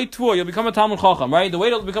 loy tvua, you'll become a Talmud Chacham, right? The way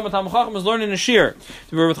to become a Talmud Chacham is learn in a shir.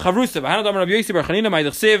 With Chavrusa,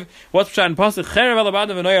 what's pshat in pasuk? Cherev al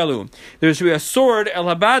habadim v'noyalu. There should be a sword al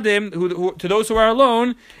habadim who to those who are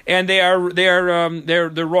alone, and they're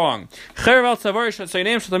wrong. Cherev al tzavar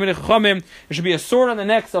shayneim shel Talmidei Chachamim. There should be a sword on the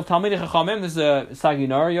necks of Talmidei Chachamim. This is a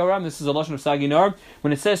Saginar, Yoram. This is a lashon of Saginar.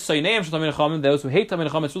 When it says shayneim shel Talmidei Chachamim, those who hate Talmidei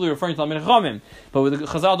Chachamim, it's really referring to Talmidei Chachamim. But the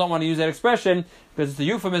Chazal don't want to use that expression because it's a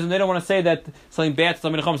euphemism. They don't want to say that something bad to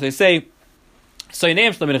Talmidei Chachamim. So they say. Now what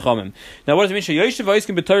does it mean?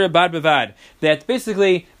 That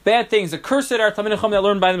basically bad things, the cursed are Talmidei Chachamim that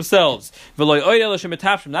learn by themselves.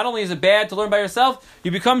 Not only is it bad to learn by yourself,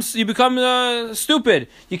 you become stupid.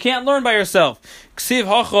 You can't learn by yourself. That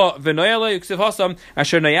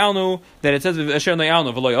it says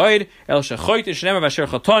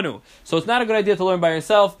so it's not a good idea to learn by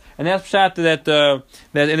yourself, and that's pshat that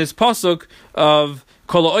in this pasuk of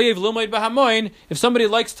if somebody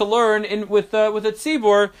likes to learn with a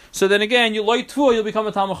tzibur, so then again you'll become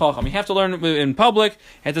a Talmud Chacham. You have to learn in public,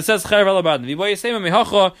 and it says Ravina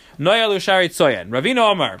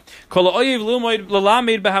Omar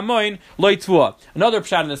another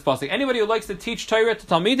pshat in this pasuk. Anybody who likes to teach Torah to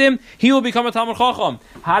Talmidim, he will become a Talmud Chacham.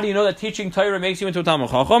 How do you know that teaching Torah makes you into a Talmud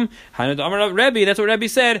Chacham? That's what Rebbe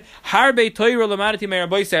said. I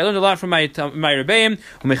learned a lot from my Rebbeim,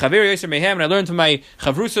 and I learned from my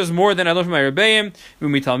Chavrusa is more than I learn from my Rebbeim.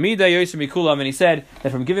 Umi Talmida Yosem Mikulam, and he said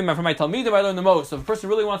that from my Talmidim I learn the most. So if a person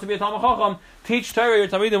really wants to be a Talmid Chacham, teach Torah, your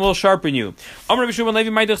Talmidim will sharpen you.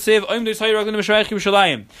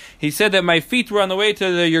 He said that my feet were on the way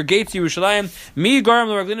to your gates, Yerushalayim.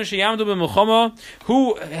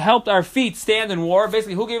 Who helped our feet stand in war?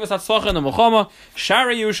 Basically, who gave us Hatzlacha in the Milchama?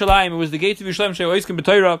 Shara Yerushalayim. It was the gates of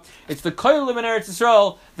Yerushalayim. It's the Koilim in Eretz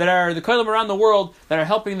Yisrael that are the Koilim around the world that are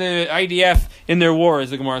helping the IDF in their war, as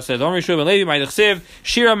the Gemara says.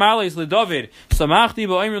 Shira Malis LeDavid. Samachti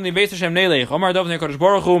ba'oimrim li Beis Hashem Nelech. Omar David HaKadosh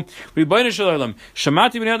Baruch Hu. Ribono Shel Olam.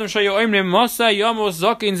 Shamati b'nei Adam shayu oimrim Masa Yamos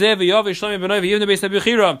Zakin Zev V'Yavi Shlomi B'noi V'Yivne Beis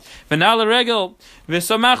HaBechira V'Nal Regel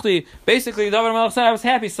V'Samachti. Basically, David HaMelech said, I was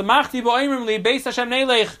happy. Samachti ba'oimrim li Beis Hashem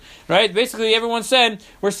Nelech. Right? Basically, everyone said,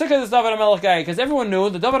 we're sick of this David HaMelech guy, because everyone knew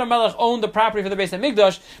that David HaMelech owned the property for the Beis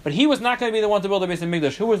HaMikdash, but he was not going to be the one to build the Beis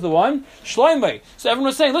HaMikdash. Who was the one? Shloimeh. So everyone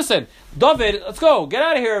was saying, listen, David, let's go, get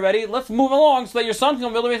out of here already, let's move along so that your son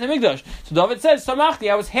can build the Beis HaMikdash. So David said, Samachti,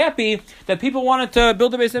 I was happy that people wanted to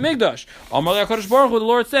build the Beis HaMikdash. Amar HaKadosh Baruch Hu, the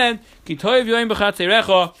Lord said, Ki toiv yoim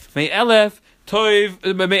b'chatzerecha, me'elef, toiv,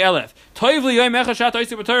 me'elef. Toiv li yoim echa shat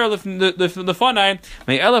oisi b'torah lefanai,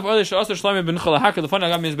 me'elef oile she'asar shlomi ben chalahaka lefanai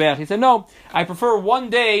gam mizbeach. He said, no, I prefer one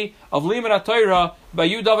day of limud Torah by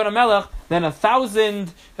you, David HaMelech, than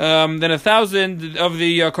 1,000 of the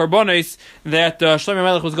karbonos that Shlomo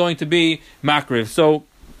HaMelech was going to be makriv. So,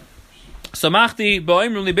 Samachti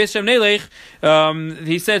ba'oimrim li Beis Hashem Nelech.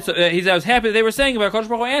 He said, I was happy that they were saying about Kodesh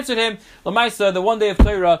Baruch Hu answered him. L'maisa, the one day of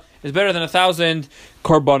Torah is better than 1,000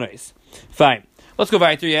 karbonos. Fine. Let's go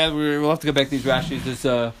back to we'll have to go back to these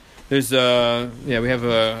Rashis. We have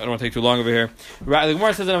I don't want to take too long over here. The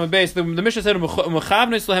Gemara says that on a base. The Mishnah said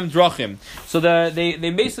Mechavnes Lahem Drachim. So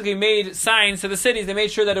they basically made signs to the cities. They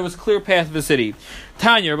made sure that it was clear path to the city.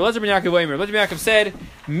 Tanya, Rabbi Yaakov said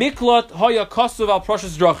Miklot Hoya Kosuv Al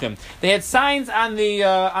Proshas Drachim. They had signs on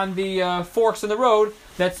the forks in the road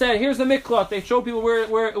that said, "Here's the Miklot." They show people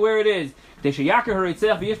where it is. They should yakir her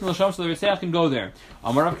Ritzach v'yishn l'sham so the Ritzach can go there.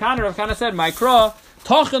 Amar Rav Kana said, "Ma'ikra."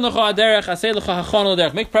 Make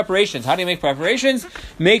preparations. How do you make preparations?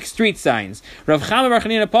 Make street signs. So he was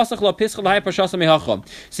pasach la pischa.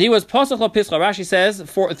 Rashi says,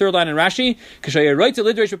 third line in Rashi,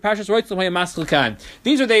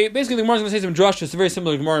 these are basically the Gemara is going to say some drush. It's very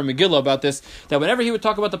similar to Gemara and Megillah about this, that whenever he would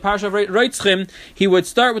talk about the parsha of Reitzchim, he would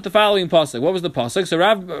start with the following pasuk. What was the pasuk? So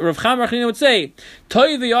Rav Chama Bar Chanina would say,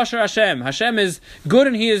 Toiv v'yasher Hashem. Hashem is good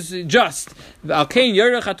and he is just. Therefore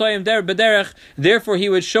he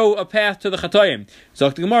would show a path to the Chatoyim. So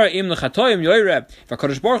the Gemara, Im the Chatoyim Yoireb. If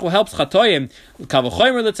HaKadosh Baruch Hu helps Chatoyim,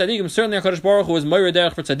 Kavachoymer the Tzadikim, certainly HaKadosh Baruch Hu is Moira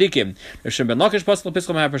Derech for Tzadikim. Rishon ben Lakish pasuk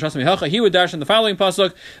l'pischal ma'aprashas mihacha. He would dash in the following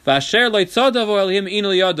pasuk, V'asher loitzadav oelhim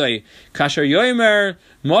inul yadai, kasher yoimer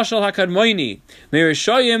moshel hakadmoini,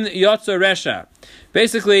 me'rishoyim yotza resha.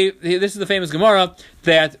 Basically, this is the famous Gemara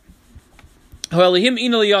that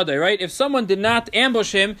right? If someone did not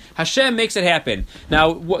ambush him, Hashem makes it happen.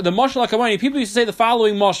 Now, the Mashal HaKamani, people used to say the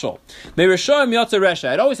following Mashal.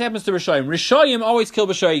 It always happens to Rishoyim. Rishoyim always kill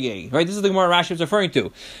B'shoyim. Right? This is the Gemara Rashi is referring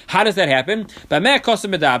to. How does that happen? By Makkos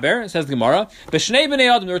medaber, says the Gemara, B'shnei b'nei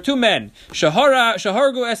Adam, there were two men.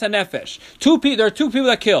 Shahargu es hanefesh. There are two people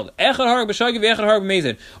that killed. Echad harg b'shoyim, v'echad harg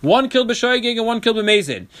b'mezid. One killed b'shoyim and one killed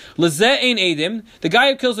b'mezid. L'zeh ein edim. The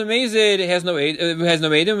guy who kills b'mezid has no edim.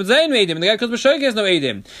 L'zeh ein edim. And the guy who kills b'shoyim has no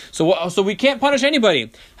edim. So we can't punish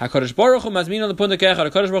anybody. HaKadosh Baruch Hu mazmin on the pundek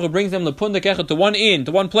echad. HaKadosh Baruch Hu brings them the pundek echad to one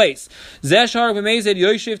place. Zeh harg b'mezid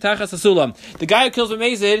yoshiv tachas hasulam. The guy who kills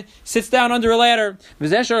b'mezid sits down under a ladder.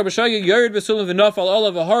 V'zeh harg b'shoyim yored b'sulam v'nafal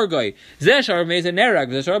olav v'hargoi. Zeh harg b'mezid nerag.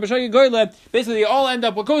 V'zeh harg b'shoyim goyle. Basically, they all end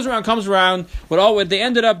up. What goes around comes around. What they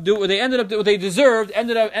ended up what they deserved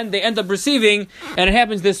they end up receiving, and it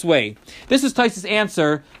happens this way. This is Taisa's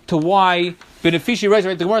answer to why beneficiary rights.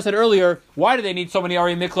 Right? The Gemara said earlier, why do they need so many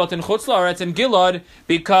Ari Miklot and Chutz La'aretz and Gilad?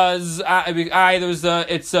 Because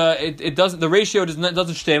it doesn't, the ratio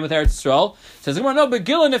doesn't stand with Eretz Yisrael. Says the Gemara, no, but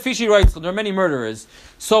Gilad and Nefishi rights, there are many murderers.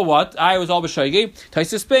 So what? I was all b'shaygei.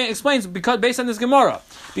 Taisa explains because based on this Gemara,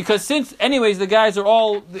 because since anyways the guys are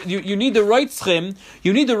all you need the reitzchim,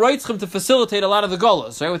 to facilitate a lot of the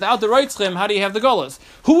gullahs, right? Without the reitzchim, how do you have the gullahs?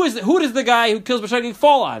 Who does the guy who kills b'shaygei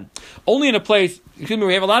fall on? Only in a place. Excuse me,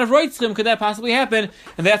 we have a lot of reitzchim. Could that possibly happen?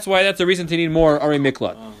 And that's a reason to need more Ari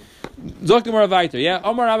Miklat. Zok Gemara Vayter, yeah.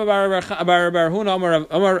 Omar Rabba Bar Huna,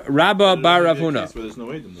 Omar Rabba Bar Rav Huna. Where there's no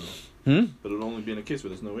edim though. But it'll only be in a case where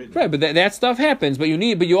there's no edim. Right, but that stuff happens. But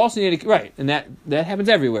you also need right, and that happens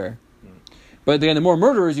everywhere. But again, the more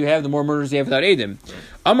murderers you have, the more murderers you have without Eidim.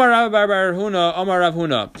 Amar Rav Bar Bar Huna, Amar Rav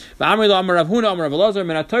Huna. V'amri lo Amar Rav Huna, Amar Rav Elazar,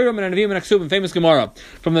 min ha-Torah, min ha-Nevi'im, min ha-Ksuvim. Famous Gemara.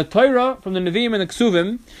 From the Torah, from the Nevi'im and the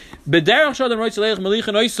Ksuvim, b'derech shadam roitz leilech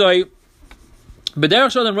melichan oisai,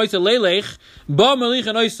 b'derech shadam roitz leilech, ba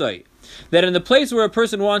melichan oisai. That in the place where a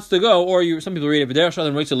person wants to go, or some people read it, b'derech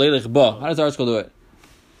shadam roitz leilech ba. How does the article do it?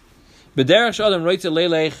 B'derech shadam roitz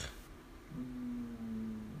leilech.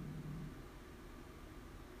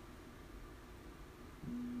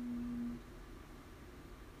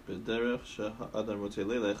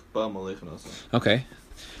 Okay.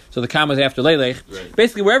 So the comma is after Leilech. Right.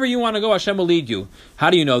 Basically, wherever you want to go, Hashem will lead you. How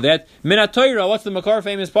do you know that? Min ha-Torah, what's the Makar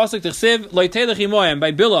famous pasuk? T'chsiv lo yitelech imoyim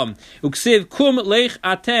by Bilam. Uksiv kum leich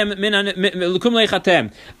atem kum leich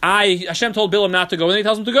atem. Hashem told Bilam not to go, and then he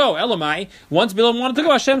tells him to go. Elamai. Once Bilam wanted to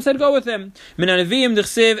go, Hashem said go with him. Min ha-Nevi'im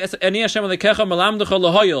t'chsiv ani Hashem alekecha malamdecha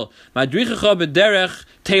lahoyel madrichecha b'derech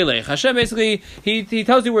telech. Hashem basically he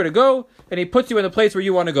tells you where to go, and he puts you in the place where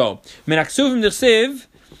you want to go. Min ha-Ksuvim t'chsiv.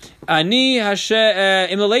 Ani Hashem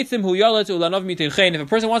imlaleitzim hu yalet ulanov mitin chayin. If a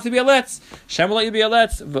person wants to be a letz, Hashem will let you be a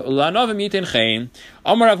letz. Ulanov mitin chayin.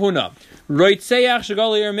 Amar Rav Huna. Roitzeach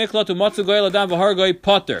shegal ir miklat umatzu goy ladam v'hargoy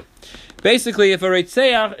potter. Basically, if a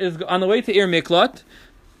roitzeach is on the way to ir miklat,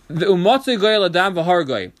 the umatzu goy ladam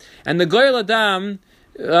v'hargoy, and the goy ladam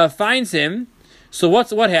finds him. So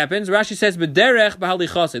what happens? Rashi says b'derech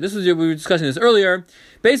b'halichase. This is we were discussing this earlier.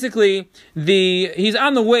 Basically, he's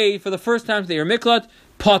on the way for the first time to the ir miklat.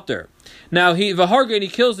 Potter. Now Vaharga, and he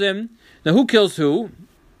kills him. Now who kills who?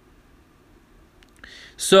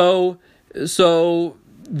 So that's the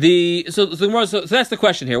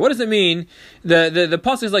question here. What does it mean? The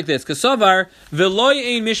pasuk is like this: Kasavar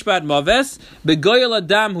veloy ein mishpat maves begoyel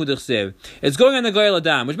adam hu d'chsev. It's going on the goyel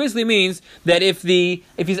adam, which basically means that if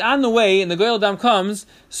he's on the way and the goyel adam comes,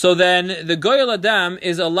 so then the goyel adam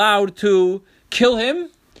is allowed to kill him.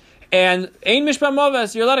 And Ein Mishpat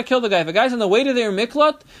Maves, you're allowed to kill the guy. If a guy's on the way to their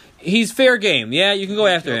miklat, he's fair game. Yeah, you can go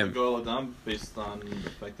after him. Based on the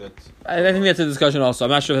fact that I think that's a discussion also.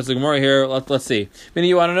 I'm not sure if that's a Gemara here. Let's see. Meaning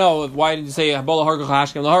you want to know, why did you say Habola Hargach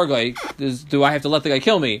Hashkem Lahargai? Do I have to let the guy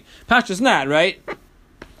kill me? Pashtus not, right?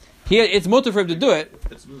 It's mutter for him to do it.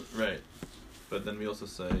 It's right. But then we also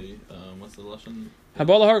say, what's the lashon?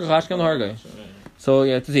 Habola Hargach Hashkem Lahargai. So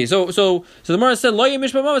yeah, to see. So the Gemara said lo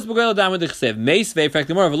yimishpa maves b'goyel adam v'dichsev meis ve'frak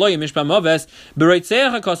the Gemara lo yimishpa maves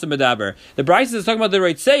b'reitzeach hakosem bedaber. The Bryce is talking about the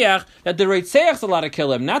reitzeach, that the reitzeich's allowed to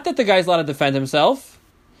kill him, not that the guy's allowed to defend himself,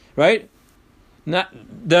 right? Not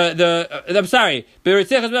I'm sorry.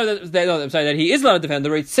 That he is allowed to defend. The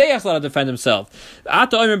reitzeich's allowed to defend himself.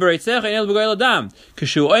 Ata oimer b'reitzeach einel b'goyel adam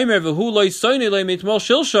kishu oimer v'hu lo yisoyni lo mitmol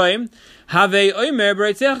shilshoim have oimer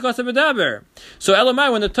b'reitzeach hakosem bedaber. So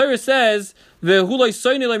Elamai, when the Torah says it's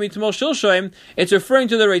referring to the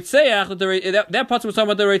Reitzeach, that part was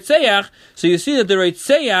talking about the Reitzeach, so you see that the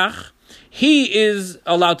Reitzeach, he is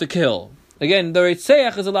allowed to kill. Again, the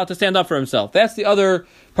Reitzeach is allowed to stand up for himself. That's the other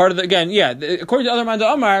part of the, again, yeah, according to the other man,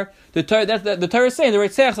 the Amar, the Torah is saying the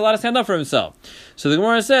Reitzeach is allowed to stand up for himself. So the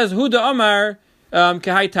Gemara says, Hu da Amar,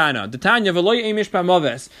 Kehaitana. The Tanya v'loy ein mishpat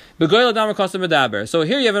maves begoyel adam hakosem medaber. So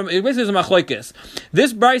here you have basically a machlokes.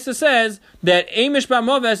 This brisa says that ein mishpat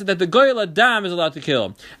maves, that the goyel adam is allowed to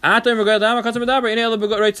kill. Atam v'goyel adam hakosem medaber inei ela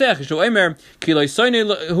b'reitzech. Shu omer ki lo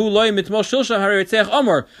yisoyni hu loy mitmol shilsha hareitzech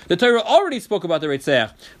amor. The Torah already spoke about the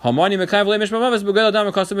reitzech. Hamani mekayim v'loy mishpat maves begoyel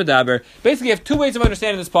adam hakosem medaber. Basically, you have two ways of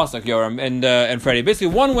understanding this pasuk, Yoram and Freddie.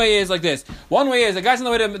 Basically, one way is like this. One way is the guy's on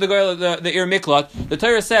the way to the goyel the ir miklat. The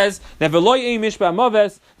Torah says that v'loy ein mishpat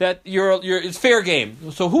maves, that it's fair game.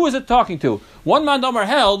 So who is it talking to? One man Omar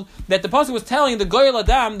held that the pasuk was telling the goyel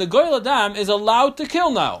adam is allowed to kill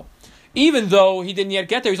now, even though he didn't yet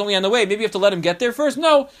get there. He's only on the way. Maybe you have to let him get there first.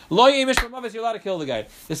 No, loy emish maves, you're allowed to kill the guy.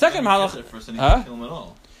 The second malach, kill him at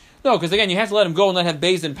all. No, because again you have to let him go and not have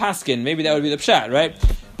beis and paskin. Maybe that would be the pshat, right? Yeah.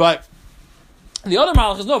 But the other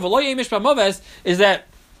malach is no. Loy emish maves is that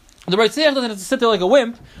the Reitzeach doesn't have to sit there like a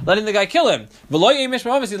wimp, letting the guy kill him. V'lo yimish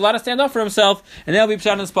ma'avis, he's allowed to stand up for himself, and that'll be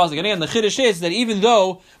pshat in this pasuk. And again, the chiddush is that even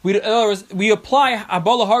though we apply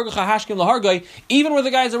abola hargach hashkim lahargai, even where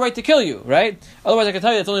the guy has a right to kill you, right? Otherwise, I can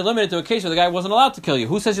tell you it's only limited to a case where the guy wasn't allowed to kill you.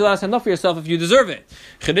 Who says you're allowed to stand up for yourself if you deserve it?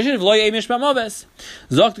 Chiddush is v'lo yimish ma'avis.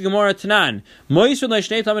 Zok the Gemara Tanan. Moishu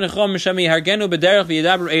leishnei tamin echom mishami hargenu b'derech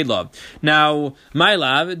v'yadaber eidlav. Now, my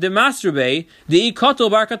love, the masturbate the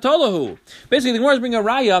ikotel bar katolahu. Basically, the Gemara is bringing a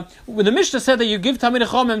raya when the Mishnah said that you give Talmidei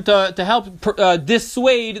Chachamim to help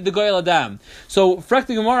dissuade the Goyal Adam. So, Frek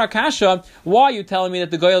the Gemara Kasha, why are you telling me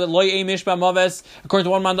that the Goyal Loy Ei Mishba Maves, according to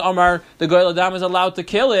one man Amar, the Goyal Adam is allowed to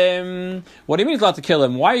kill him? What do you mean he's allowed to kill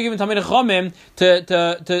him? Why are you giving Talmidei Chachamim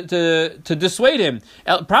to dissuade him?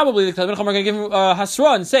 Probably the Talmidei Chachamim are going to give him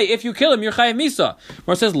Hasra and say, if you kill him, you're Chayav Misa.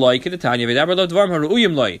 Where it says, Loy Kedatanya V'daber Lo Dvarim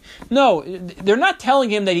Haru'uyim Loy. No, they're not telling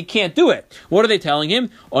him that he can't do it. What are they telling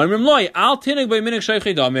him? They're just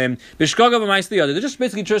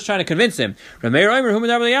basically just trying to convince him.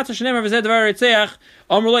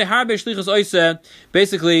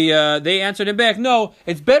 Basically, they answered him back, no,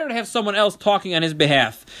 it's better to have someone else talking on his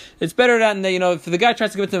behalf. It's better than, if the guy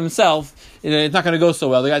tries to convince himself, it's not going to go so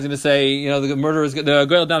well. The guy's going to say, the murderer is, the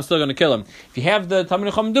Goyal Adam is still going to kill him. If you have the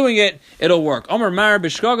Talmidei Chachamim doing it, it'll work. Of course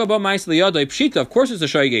it's a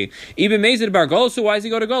shoygei. Even Mazid bar Golos, so why does he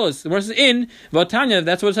go to Golos? The verse is in Vatanya,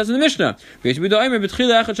 that's what it says in the Mishnah. They would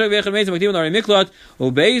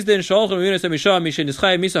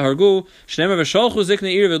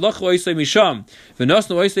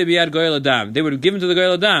give him to the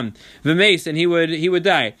Goyal Adam, the mace, and he would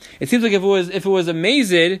die. It seems like if it was a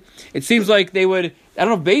Mazid, it seems like they would, I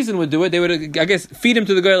don't know if Bezin would do it, they would, I guess, feed him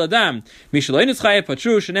to the Goyal Adam.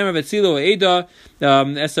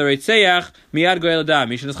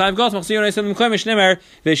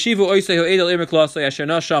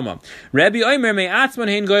 Rabbi Omer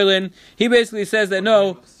he basically says that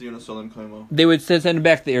no, they would send him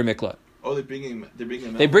back to the Ir Miklat. Oh, they bring him out.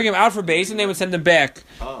 They bring him out for base and they would send him back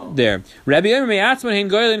there. Rabbi Omer me'atzman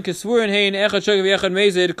hein goylin kesvurin hein echad shogeg v'echad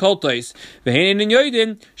mezid koltois v'hein in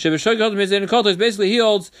yoidin shebeshogeg mezid koltois. Basically, he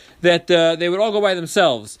holds that they would all go by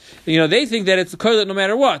themselves. They think that it's a koilet no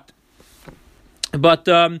matter what. But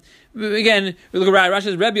again, we look at Rashi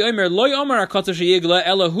says Rabbi Omer loy Omer akotzer sheyigla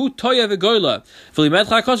elahu toya v'goyla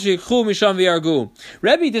v'limetcha akotzer sheyikchu misham v'yargu.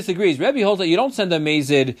 Rabbi disagrees. Rabbi holds that you don't send a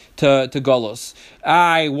mezid to Golos.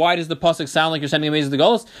 Why does the pasuk sound like you're sending a mezid to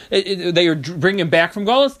Golos? That you're bringing him back from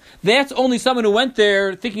Golos? That's only someone who went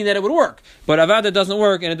there thinking that it would work. But Avada doesn't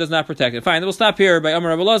work and it does not protect it. Fine, we'll stop here by Amar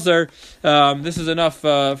Rabbi Lazar. This is enough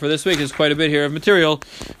for this week. There's quite a bit here of material.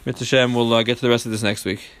 Mitzvah Shem, we'll get to the rest of this next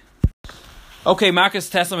week. Okay,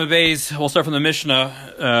 Makkos Teslam Beis. We'll start from the Mishnah,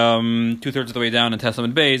 2/3 of the way down in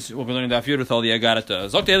Teslam Beis. We'll be learning the Afyud with all the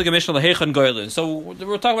Agarata. Zok Te'elige Mishnah Lehechan Goylin. So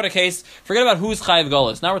we're talking about a case. Forget about who's Chayiv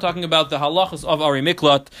Golis. Now we're talking about the halachas of Ari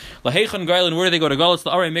Miklat. Lehechan Goylin. Where do they go to Golis?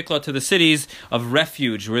 The Ari Miklat, to the cities of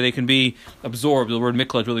refuge, where they can be absorbed. The word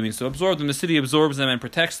Miklat really means to absorb them. The city absorbs them and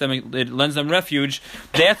protects them. It lends them refuge.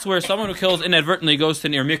 That's where someone who kills inadvertently goes to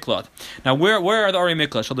near Miklat. Now, where are the Ari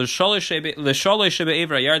Miklat?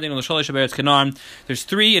 There's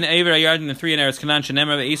 3 in Ever Yardin and 3 in Eretz Canaan.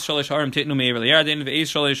 Shenemar ve'is shalish harim titnu me'Ever Yardin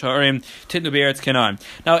ve'is shalish harim titnu be'Eretz Canaan.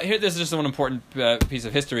 Now, here, this is just one important piece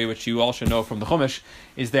of history, which you all should know from the Chumash,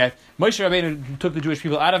 is that Moshe Rabbeinu took the Jewish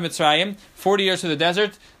people out of Mitzrayim, 40 years through the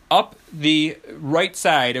desert, up the right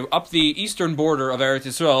side, up the eastern border of Eretz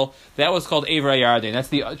Yisrael. That was called Ever Yardin. That's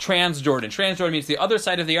the Transjordan. Transjordan means the other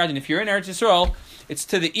side of the Yarden. If you're in Eretz Yisrael, it's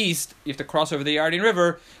to the east. You have to cross over the Yarden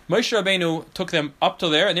River. Moshe Rabbeinu took them up to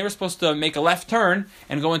there, and they were supposed to make a left turn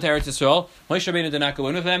and go into Eretz Yisrael. Moshe Rabbeinu did not go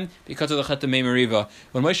in with them because of the Chet Mei Meriva.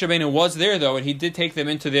 When Moshe Rabbeinu was there, though, and he did take them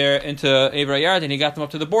into Ever Yarden, he got them up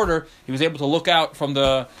to the border. He was able to look out from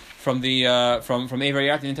Ever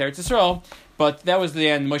Yarden into Eretz Yisrael. But that was the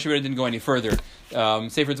end. Moshe Rabbeinu didn't go any further.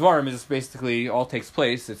 Sefer Dvarim is basically all takes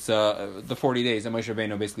place. It's the 40 days that Moshe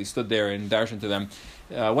Rabbeinu basically stood there and darshan to them.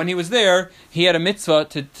 When he was there, he had a mitzvah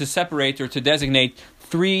to separate or to designate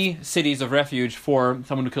 3 cities of refuge for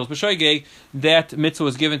someone who kills b'shoigeg. That mitzvah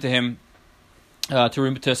was given to him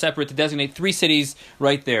to separate, to designate 3 cities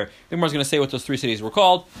right there. The Gemara is going to say what those 3 cities were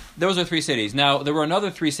called. Those are 3 cities. Now, there were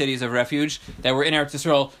another 3 cities of refuge that were in Eretz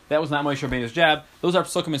Yisrael. That was not Moshe Rabbeinu's job. Those are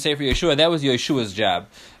Psukim and Sefer Yeshua. That was Yeshua's job.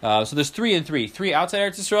 So there's 3 and 3. 3 outside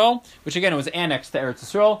Eretz Yisrael, which again was annexed to Eretz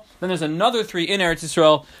Yisrael. Then there's another 3 in Eretz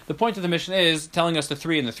Yisrael. The point of the Mishnah is telling us the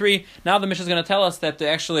 3 and the 3. Now the Mishnah is going to tell us that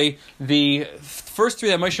the first 3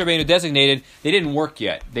 that Moshe Rabbeinu designated, they didn't work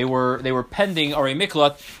yet. They were pending Ari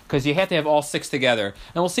Miklat, because you had to have all 6 together.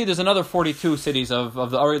 And we'll see there's another 42 cities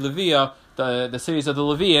of the Ari Leviah. The cities of the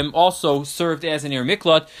Leviim also served as an Ir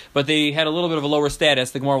Miklat, but they had a little bit of a lower status.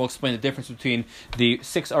 The Gemara will explain the difference between the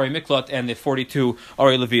 6 Ari Miklat and the 42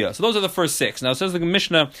 Ari Leviah. So those are the first 6. Now it says the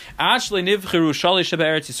Mishnah, until the 3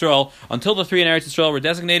 in Eretz Yisrael were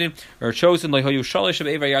designated or chosen, they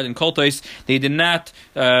did not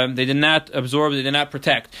absorb, they did not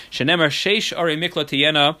protect. Shenemar sheish Ari Miklat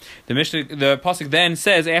tiyena. The pasuk then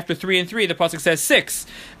says after 3 and 3, the pasuk says 6.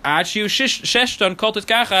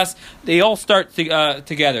 They they all start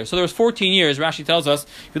together. So there was 14 years. Rashi tells us.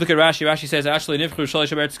 If you look at Rashi says actually Nifchu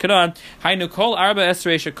Shalish Be'eretz Canaan Hainu Kol Arba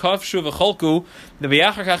Esrei Shekov Shu V'Cholku the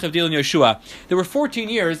V'Yachar Kach Avdil in Yeshua. There were 14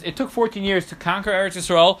 years. It took 14 years to conquer Eretz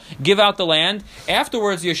Yisrael, give out the land.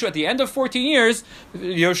 Afterwards, Yeshua, at the end of 14 years,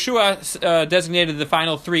 Yeshua designated the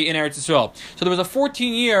final 3 in Eretz Yisrael. So there was a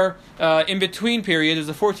 14-year in between period. There's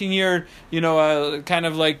a 14-year, kind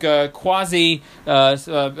of like quasi,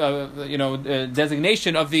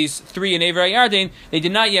 designation of these 3 in Eivra Yarden. They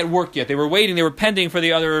did not yet work yet. They were waiting. They were pending for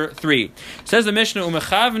the other 3. Says the Mishnah, there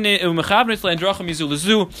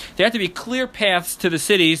have to be clear paths to the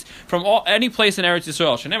cities from any place in Eretz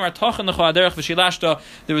Yisrael.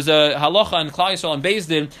 There was a halacha in Klal Yisrael and Beis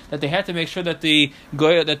Din that they had to make sure that the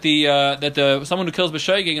someone who kills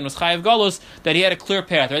b'shoigig and was chayav galus, that he had a clear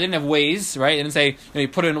path. Right? They didn't have ways, right? They didn't say you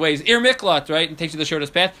put it in ways Ir Miklat, right, and takes you the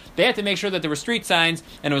shortest path. They had to make sure that there were street signs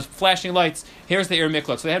and it was flashing lights. Here's the Ir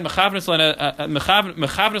Miklat. So they had mechavnes lan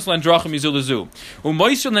drachim yizulazu.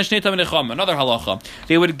 Another halacha.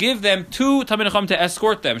 They would give them 2 Talmidei Chacham to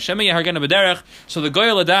escort them. Shema yahargena b'derech. So the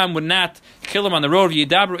goyel adam would not kill him on the road.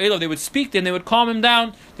 Yidabru elo. They would speak to him. They would calm him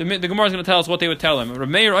down. The Gemara is going to tell us what they would tell him.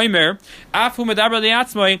 Rameir Oimer, Afu Medaber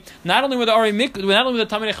Liatzmoi. Not only were the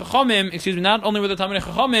Talmidei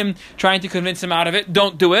Chachamim trying to convince him out of it,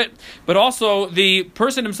 don't do it, but also the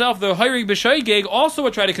person himself, the Hayrig B'Shoigeg, also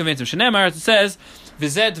would try to convince him. Shenemar, it says,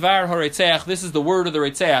 V'zed dvar ha'reitzeach. This is the word of the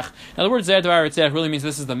reitzeach. Now the word zed dvar ha'reitzeach really means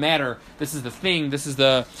this is the matter, this is the thing, this is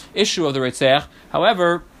the issue of the reitzeach.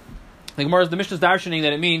 However, the Mishnah is darshaning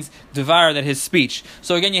that it means devar, that his speech.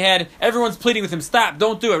 So again, you had everyone's pleading with him, stop,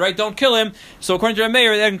 don't do it, right? Don't kill him. So according to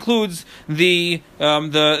Rameir, that includes the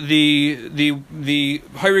Hayrig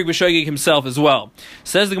B'Shoigig himself as well.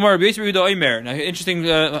 Says the Gemara, now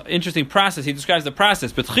interesting process. He describes the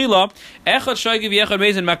process.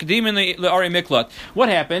 What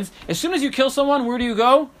happens as soon as you kill someone? Where do you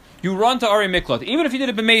go? You run to Ari Miklat, even if you did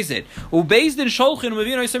it b'meizid.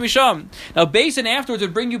 Now, Beis Din afterwards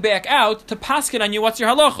would bring you back out to paskin on you. What's your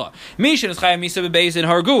halacha? Mishin is chayav misa b'Beis Din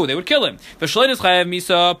hargu. They would kill him. V'shlein is chayav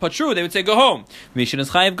misa patru. They would say go home. Mishin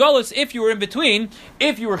is chayav galus. If you were in between,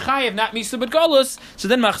 if you were chayav not misa but galus, so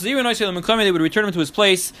then machzir noisel meklami. They would return him to his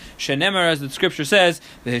place. Shenemar, as the scripture says,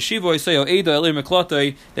 the heshivo isayo edo el ir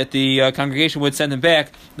miklatoi, that the congregation would send him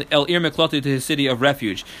back el ir miklatoi to his city of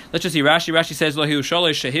refuge. Let's just see Rashi. Rashi says lahiu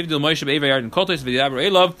shalosh shehiv. So Rashi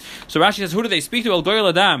says, who do they speak to? El goyel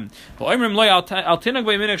adam. They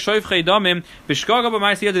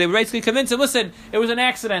would basically convince him, listen, it was an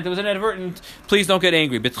accident, it was inadvertent, please don't get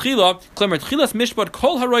angry.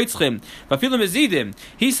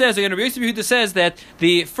 He says, again, Rabbi Yosef Yehuda says that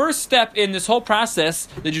the first step in this whole process,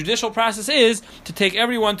 the judicial process, is to take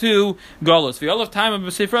everyone to Galus.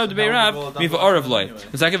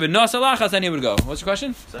 Then he would go. What's your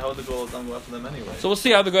question? So how would the goyel adam go after them anyway? So we'll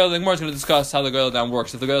see how the goyel. The Gemara is going to discuss how the goyel adam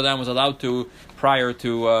works. If the goyel adam was allowed to prior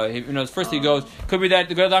to, first he goes. Could be that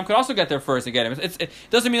the goyel adam could also get there first and get him. It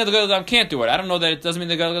doesn't mean that the goyel adam can't do it. I don't know that it doesn't mean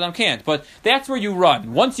the goyel adam can't. But that's where you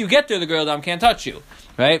run. Once you get there, the goyel adam can't touch you,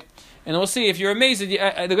 right? And we'll see if you're amazed. The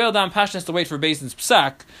goyel adam passion has to wait for Beis Din's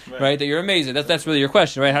psak, right? That you're amazed. That's really your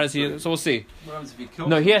question, right? How does he? So we'll see. What happens if he kills?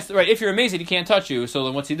 No, he has to, right. If you're amazed, he can't touch you. So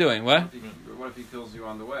then, what's he doing? What if he kills you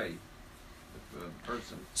on the way?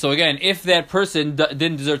 Person. So again, if that person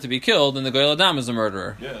didn't deserve to be killed, then the goyel adam is a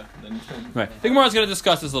murderer. Yeah. Then right. The Gemara is going to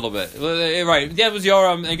discuss this a little bit. Right. That was your.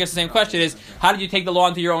 I guess the same question is: how do you take the law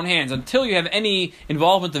into your own hands? Until you have any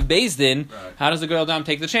involvement of Beis Din, how does the goyel adam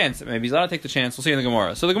take the chance? Maybe he's allowed to take the chance. We'll see in the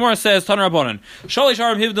Gemara. So the Gemara says: Taner Rabbanan, Shalish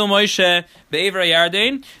Aram Hivdil Moshe Be'evra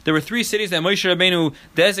Yarden. There were 3 cities that Moshe Rabbeinu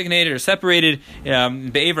designated or separated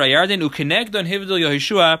Be'evra Yarden. Ukenegdon Hivdil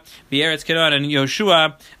Yehoshua Be'eretz Canaan, and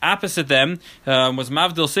Yehoshua opposite them was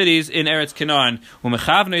Mavdil cities in Eretz Canaan.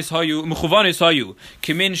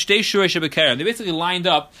 They basically lined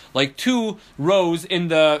up like 2 rows in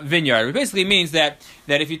the vineyard. It basically means that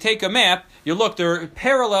if you take a map, you look, they're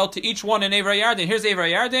parallel to each one in Eivra Yarden. Here's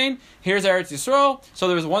Eivra Yarden, here's Eretz Yisrael. So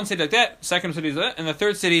there was one city like that, second city like that, and the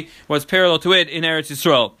third city was parallel to it in Eretz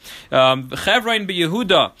Yisrael. Chevron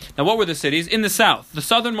beYehuda. Now what were the cities? In the south. The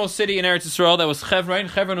southernmost city in Eretz Yisrael, that was Chevron.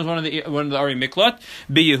 Chevron was one of the Ari Miklat.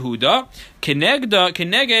 beYehuda. Keneged Betzer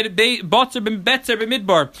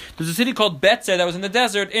b'Midbar. There's a city called Betzer that was in the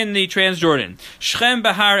desert in the Transjordan. Shechem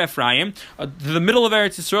Bahar Ephraim. The middle of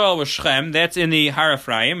Eretz Yisrael was Shechem. That's in the Har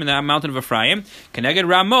Ephraim, in the mountain of Ephraim. Keneged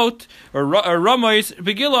Ramot or Ramois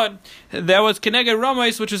Begilad. That was Keneged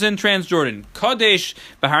Ramois, which was in Transjordan. Kadesh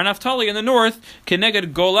Bahar Naphtali in the north.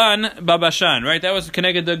 Keneged Golan Babashan. Right, that was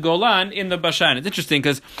Keneged the Golan in the Bashan. It's interesting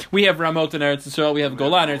because we have Ramot in Eretz Yisrael, we have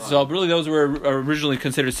Golan in Eretz Yisrael. But really, those were originally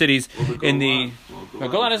considered cities. In the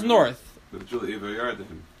Golan is north. But it's really Ever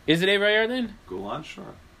Yarden. Is it Ever Yarden? Golan,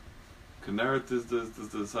 sure. Kinneret is the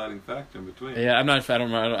deciding factor in between. Yeah, I'm not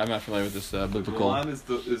familiar with this biblical. Golan is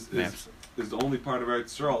the only part of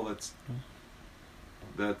Eretz Yisrael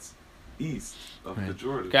that's east of the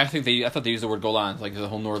Jordan. Okay, I thought they used the word Golan, like the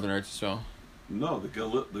whole northern Eretz Yisrael. No, the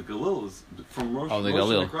Galil is from Rosh the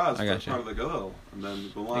Galil. Mikraz, I got you. part of the Galil, and then the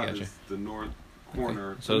Golan is the north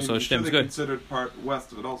corner. Okay. So Shem's good. Considered part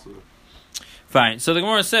west of it also. Fine. So the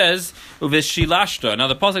Gemara says v'shilashta. Now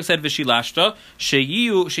the pasuk said v'shilashta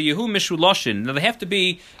sheyehu mishuloshin. Now they have to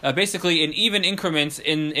be basically in even increments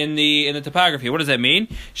in the topography. What does that mean?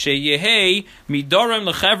 Sheyehei midorim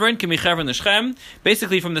lechevron k'michevron l'Shechem.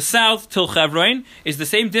 Basically, from the south till Chevron is the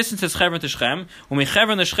same distance as Chevron to Shechem.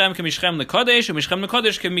 U'michevron l'Shechem k'mishchem l'Kodesh. U'mishchem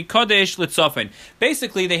l'Kodesh k'mikodesh l'Tzofen.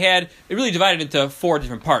 Basically, it really divided into 4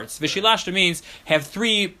 different parts. V'shilashta means have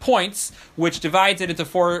 3 points, which divides it into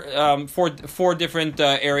four different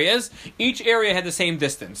areas. Each area had the same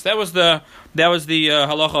distance. That was the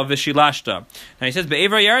halacha of Vishilashta. Now he says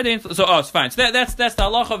be'evra yarden. So it's fine. So that's the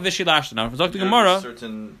halacha of Vishilashta. Now Dr. Gemara.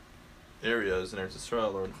 Certain areas in Eretz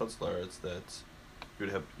Yisrael or in Chutz La'aretz that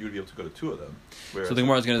you'd be able to go to 2 of them. So the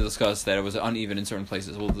Gemara is going to discuss that it was uneven in certain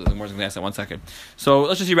places. The Gemara is going to ask that 1 second. So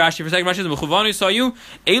let's just see Rashi for a second. Rashi says, "Mechuvanu saw you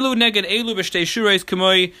elu neged elu b'shtei shureis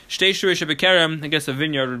k'moi shtei shureis shebekerem." I guess a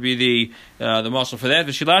vineyard would be the marshal for that.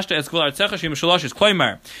 V'shilashta es kol artzecha shemisholosh is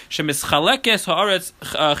kloimer shemischalekes haaretz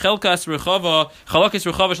chelkas rechava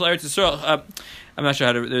chalakes rechava shel Eretz Yisrael. I'm not sure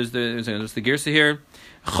how to. There's the Girsa here.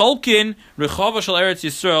 Cholkin rechava shel Eretz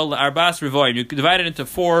Yisrael arbas revoyim. You divide it into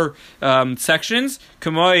 4 sections.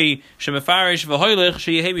 Kamoi shemefarish v'hoylech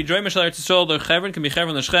sheyehevi droim shel Eretz Yisrael l'chevron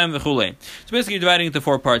k'michevron l'Shechem v'chulei. So basically, you're dividing it into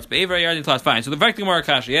 4 parts. Be'evra yardin tlas. Fine. So the vector Gemara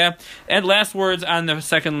kasha, yeah. And last words on the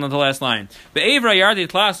second and the last line. Be'evra yardin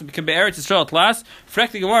tlas can be Eretz Yisrael tlas.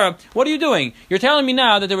 Frekti Gemara. What are you doing? You're telling me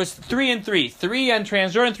now that there was 3 and 3, 3 on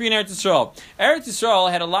Transjordan, 3 in Eretz Yisrael. Eretz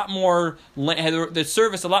Yisrael had a lot more, had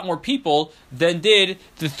serviced a lot more people than did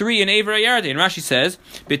the 3 in Ever Yarden. Rashi says,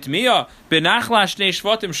 "Bitmiya benachlas shnei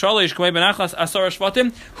shvatim shalish k'mei benachlas asar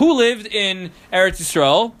shvatim." Who lived in Eretz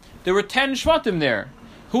Yisrael? There were 10 shvatim there.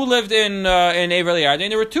 Who lived in Ever Yarden?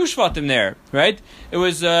 There were 2 shvatim there. Right? It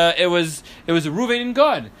was Reuven and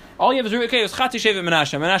Gad. All you have is Reuven. Okay, it was Chati Shevet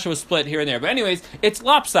Menashe. Menashe was split here and there. But anyways, it's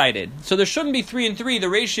lopsided. So there shouldn't be 3 and 3. The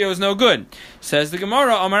ratio is no good. Says the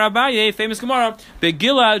Gemara, Amar Abaye, famous Gemara,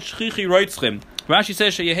 Begilad shchichi roitzchim. Rashi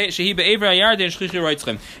says shehi be'evra yarden shchichi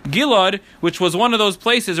roitzchim. Gilad, which was one of those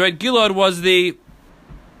places, right? Gilad was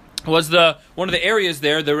one of the areas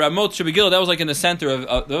there. The Ramot Shebegilad, that was like in the center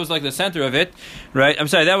of that was like the center of it, right? I'm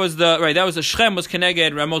sorry, that was the Shechem was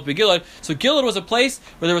Keneged Ramot Begilad. So Gilad was a place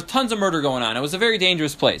where there was tons of murder going on. It was a very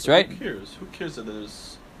dangerous place, right? Who cares? Who cares that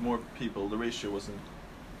there's more people? The ratio wasn't.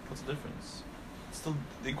 What's the difference? It's still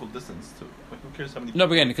the equal distance to. Who cares how many? No,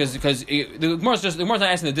 but again, because the Gemara's not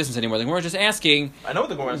asking the distance anymore. The Gemara's just asking. I know what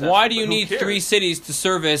the Gemara's asking. Why do you need 3 cities to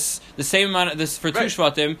service the same amount of this for 2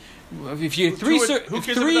 shvatim? If you if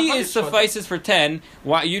 3 suffices for 10,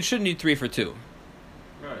 why you shouldn't need 3 for 2?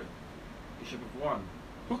 Right. You should have 1.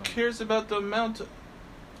 Who cares about the amount?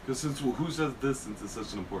 Because who says distance is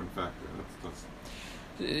such an important factor? That's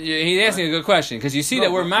He's asking a good question because you see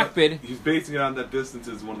that we're makbid. He's basing it on that distance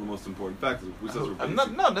is one of the most important factors. Who says we're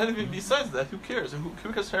not even besides that. Who cares? Who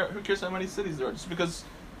cares how many cities there are? Just because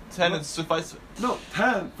 10 is suffice. No,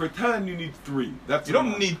 10. For 10, you need 3. You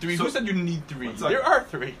don't need 3. So, who said you need 3? There are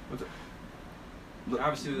 3.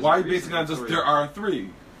 Why are you basing it on just there are 3?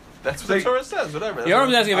 That's what the Torah says. Whatever.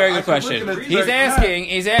 Yoram's asking a very good question.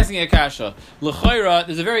 He's asking a kasha. L'chayra,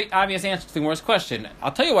 there's a very obvious answer to the Gemara's question.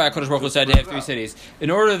 I'll tell you why HaKadosh Baruch Hu said to have 3 cities.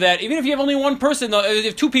 In order that even if you have only 1 person, if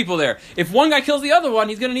you have 2 people there, if one guy kills the other one,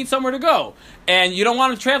 he's going to need somewhere to go, and you don't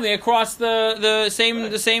want him traveling across the same.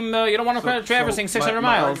 You don't want him traversing 600 miles.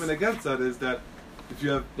 My argument against that is that if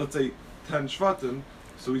you have, let's say, 10 shvatim,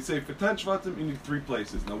 so we say for 10 shvatim you need 3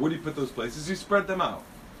 places. Now, where do you put those places? You spread them out.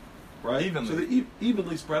 Right? Evenly. So they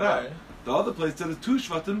evenly spread out. The other place that is 2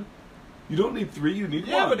 shvatim, you don't need 3, you need 1.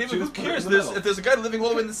 Yeah, but even who cares? If there's a guy living all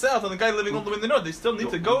the way in the south and a guy living all the way in the north, they still need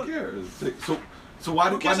to go. Who cares? So why?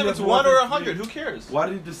 Who cares if it's 1 or 100? Who cares? Why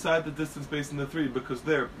did you decide the distance based on the 3? Because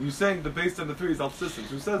you're saying the based on the 3 is out-distance.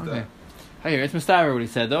 Who says that? I hear it's Mustafa what he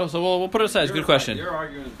said though, so we'll put it aside. It's a good question. Your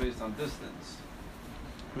argument is based on distance.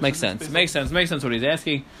 Makes sense what he's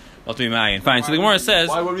asking. Well, to be Mayan. Fine. So the Gemara says,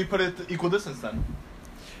 why would we put it equal distance then?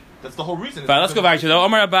 That's the whole reason. Fine, let's go back to though.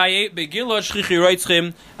 Omar Abaye, Begilad Shchichi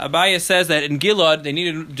Roitzchim. Abaye says that in Gilad they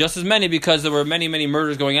needed just as many because there were many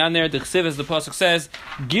murders going on there. The Chsiv, as the pasuk says,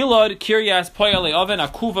 Gilad Kiryas Poyale Oven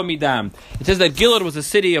Akuva Midam. It says that Gilad was a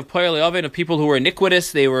city of Poyale Oven, of people who were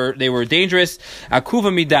iniquitous. They were dangerous.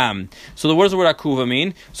 Akuva Midam. So what does the word Akuva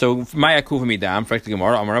mean? So my Akuva Midam. Frek the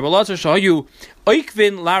Gemara. Omar Abalazar Shahayu.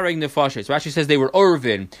 Oikvin lareg nefashos. Rashi says they were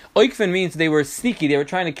orvin. Oikvin means they were sneaky. They were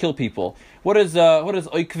trying to kill people. What does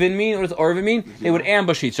oikvin mean? What does orvin mean? They would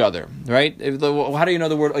ambush each other, right? How do you know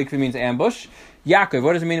the word oikvin means ambush? Yaakov.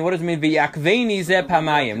 What does it mean? What does it mean? V'yakveni ze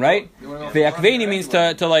pamayim, right? V'yakveni means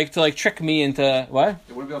to trick me into what?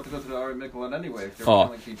 They wouldn't be able to go to the Ari Miklan anyway if they were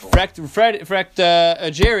killing people.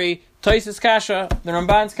 Jerry, Tosis Kasha, the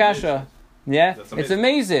Ramban's Kasha. Yeah, it's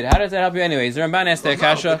amazing. How does that help you anyways? The Ramban asked that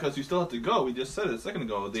Kasha. Because you still have to go. We just said it a second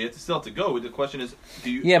ago. They still have to go. The question is, do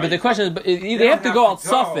you... Yeah, but the question is, they have to go out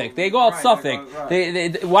Suffolk. They go out Suffolk.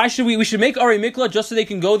 Why should we should make Ari Mikla just so they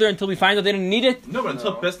can go there until we find out they didn't need it? No, but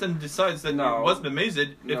until Bestin decides that it was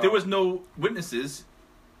bemazed, if there was no witnesses,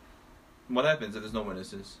 what happens if there's no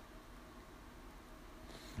witnesses?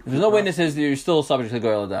 If there's no witnesses, you're still subject to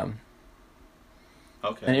Goyal Adam.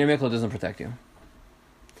 Okay. And Ari Mikla doesn't protect you.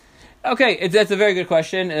 Okay, that's a very good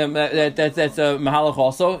question. That's a mahalach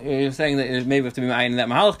also. You're saying that maybe we have to be ma'ayin in that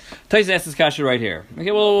mahalach. Tais asks this kasha right here. Okay,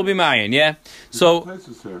 well, we'll be ma'ayin, yeah? So,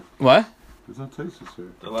 what? There's no Taisus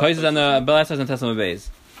here. Taisus on the Belas on Testament Bays.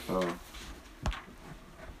 Oh.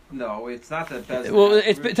 No, it's not that Bez. Well,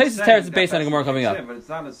 Taisus Teretz is based on a Gemara coming up. But it's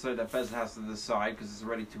not necessarily that Bez has to decide because it's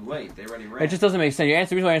already too late. They already ran. It just doesn't make sense.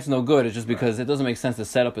 The reason why your answer is no good is just because it doesn't make sense to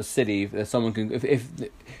set up a city that someone can...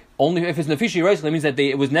 Only if it's Nefishi Reis, that means that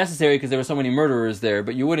it was necessary because there were so many murderers there,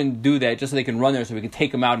 but you wouldn't do that just so they can run there so we can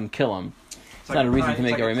take them out and kill them. It's not a reason to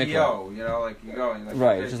make Ari Mikla. You know, like you go.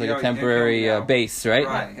 Right, it's just like a temporary base, right?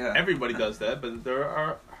 Right, yeah. Everybody does that, but there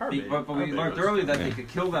are But we learned earlier that they could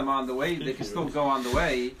kill them on the way. They could still go on the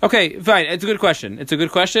way. Okay, fine. It's a good question. It's a good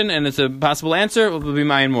question, and it's a possible answer. It will be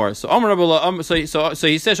mine more. So, so he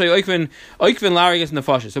says, "Oikvin larigas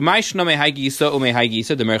nefashos." So, "Ma'ishna mehagisa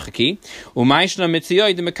umehagisa the merchaki, u'ma'ishna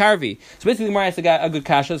mitziyoi the mekarvi." So, basically, the Gemara asked a good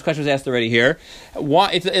kasha. This question was asked already here.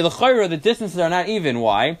 Why? It's the distances are not even.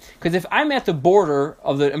 Why? Because if I'm at the border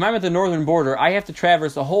if I'm at the northern border, I have to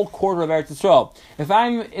traverse a whole quarter of Eretz Yisrael. If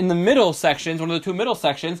I'm in the middle sections, one of the two middle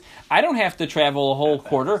sections, I don't have to travel a whole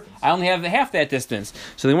quarter. I only have half that distance.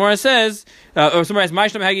 So the Gemara says, or somebody says,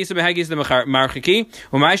 "Ma'ishna mehagisa behagisa the marchiki,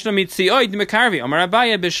 u'ma'ishna mitzioi the mekarvi." Amar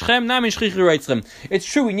Abaye b'Shchem na min shchichi roitzchem. It's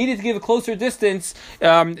true. We needed to give a closer distance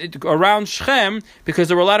around Shechem because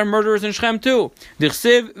there were a lot of murderers in Shechem too.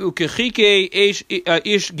 Dichsiv ukechike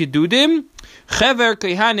ish gedudim chever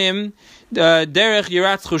kehanim derech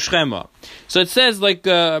yiratzchu Shchema. So it says, like,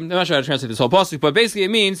 I'm not sure how to translate this whole pasuk, but basically it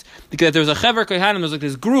means because there was a chever kohanim, there was like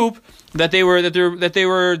this group that they were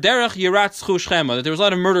derech yiratzchu Shchema, that there was a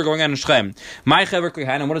lot of murder going on in Shechem. My chever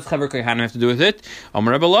kohanim, what does chever kohanim have to do with it?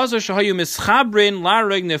 Amar Rebbe Lazar shahayu mischabrin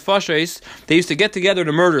lareg nefashos. They used to get together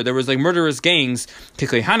to murder. There was like murderous gangs.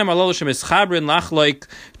 Kohanim alol shem mischabrin lach like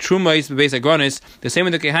trumais bebeis agronis. The same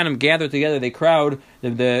way the kohanim gathered together, they crowd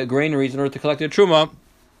the granaries in order to collect their truma.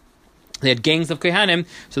 They had gangs of Kohanim,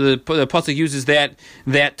 so the pasuk uses that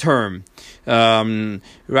term.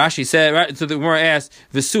 Rashi said, so the Gemara asked,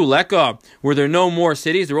 "V'su leka, were there no more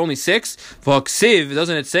cities? There were only 6. V'aksiv,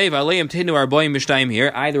 doesn't it say v'aleim tehinu arbaim b'shtayim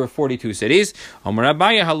here? There were 42 cities. Amar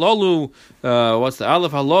Abaye halalu, what's the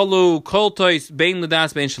aleph halalu koltois bein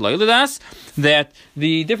ledas bein shaloi ledas? That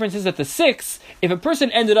the difference is that the 6, if a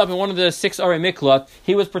person ended up in one of the 6 Ari Miklat,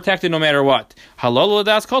 he was protected no matter what. Halalu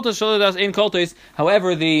ledas koltois shaloi ledas in koltois.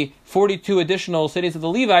 However, the 42 additional cities of the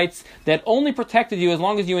Levites that only protected you as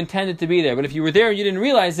long as you intended to be there. But if you were there and you didn't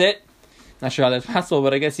realize it, not sure how that's possible,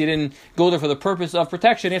 but I guess you didn't go there for the purpose of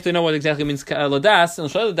protection. You have to know what exactly means ladas and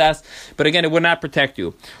shal ladas. But again, it would not protect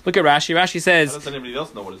you. Look at Rashi. Rashi says, how does anybody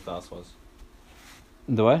else know what his das was?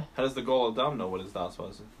 The what? How does the Goel Adam know what his das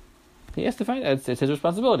was? He has to find it. It's his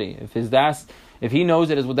responsibility. If he knows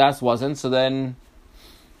that his das wasn't, so then.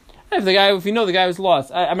 If you know the guy was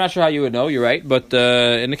lost, I'm not sure how you would know. You're right, but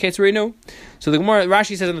in the case where he knew, so the Gemara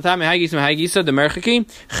Rashi says in the time Hagisa the Merchaki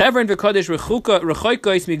Chevron v'Kodesh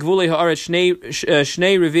rechoikos migvulei haaretz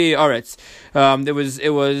shnei revi aretz. It was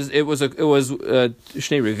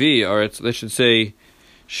shnei revi aretz. They should say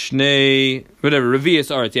Shnei, whatever, Revius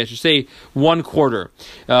Aretz. Yeah, I should say 1/4.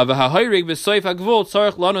 V'ha'hoyrig b'soif ha'gvul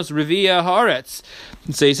tzarech lanos Revia ha'aretz.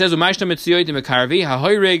 So he says, "U'mayshna mitziyotim mekarvi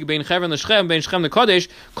ha'hoyrig bein Chevron l'Shchem bein Shchem l'Kodesh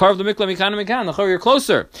karv l'mikla mikan mikan." The you're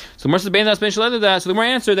closer. So Mercer bein das bein shaledah. So the more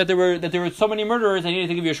answer that there were so many murderers, I needed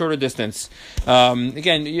to give you a shorter distance.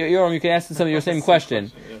 Again, Yoram, you can ask some of your same question.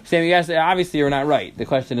 Same, yes, obviously you're not right. The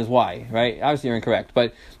question is why, right? Obviously you're incorrect.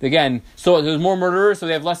 But again, so there's more murderers, so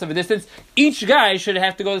they have less of a distance. Each guy should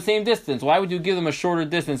have to go the same distance. Why would you give them a shorter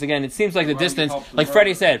distance? Again, it seems like the distance, like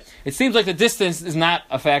Freddie said, it seems like the distance is not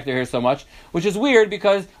a factor here so much, which is weird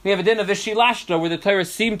because we have a din of Vishilashta where the Torah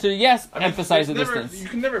seemed to, emphasize the distance. You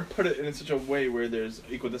can never put it in such a way where there's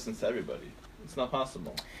equal distance to everybody. It's not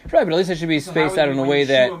possible. Right, but at least it should be spaced out in a way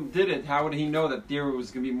that... When did it, how would he know that there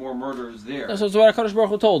was going to be more murderers there? That's what HaKadosh Baruch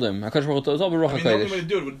Hu told him. HaKadosh Baruch Hu told him. The only way to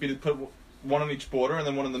do it would be to put one on each border and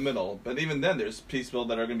then one in the middle. But even then, there's people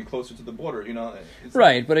that are going to be closer to the border.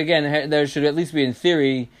 Right, but again, there should at least be in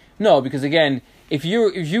theory. No, because again, if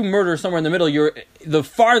you murder somewhere in the middle, you're the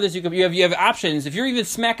farthest you could. You have options. If you're even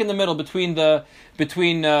smack in the middle between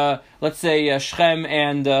let's say Shechem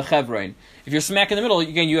and Chevron. If you're smack in the middle,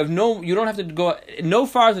 again, you don't have to go no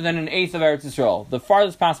farther than an eighth of Eretz Yisrael, the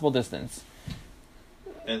farthest possible distance.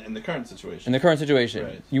 In the current situation. In the current situation,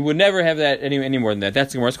 right. You would never have that any more than that.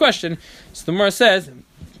 That's the Gemara's question. So the Gemara says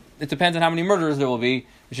it depends on how many murderers there will be,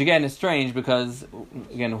 which again is strange because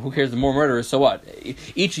again, who cares? The more murderers, so what?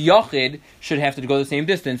 Each yachid should have to go the same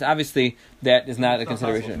distance. Obviously, that is not a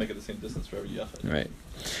consideration. To make it the same distance for every yachid. Right.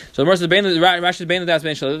 So the Rashi says bein l'das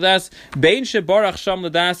bein shaladas bein shebarach sham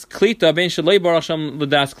l'das klita bein shalei barach sham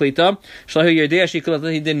l'das klita shalahu yodea shiklat.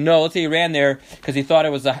 He didn't know. Let's say he ran there because he thought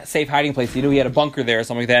it was a safe hiding place. He knew he had a bunker there or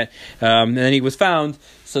something like that, and then he was found.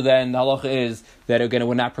 So then the halacha is that again it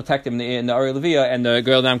would not protect him in the Ari Levia, and the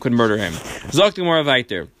girl Dam could murder him. Zok the Gemara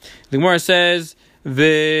weiter. The Gemara says.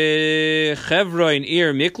 The Chevron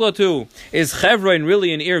ir miklatu, is Chevron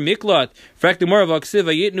really an ir miklat? Frak the more of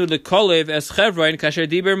Aksiva yitnu the kolev as Chevron kasher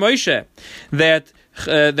diber Moshe, that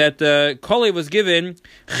kolev was given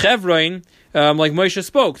Chevron like Moshe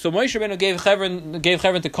spoke. So Moshe Rabbeinu gave Chevron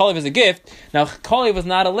to kolev as a gift. Now kolev was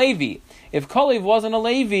not a Levi. If kolev wasn't a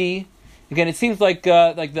Levi, again it seems like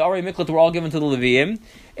the Ari Miklat were all given to the Leviim,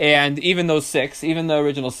 and even those 6, even the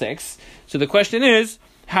original 6. So the question is.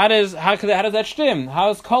 How does that stem?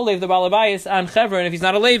 How is Kolev the Balabayas on Chevron if he's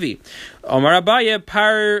not a Levi? Omar Abaya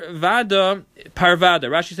parvada.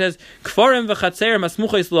 Rashi says Kfarim v'chatzer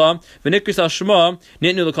masmucha islam v'nikris al shema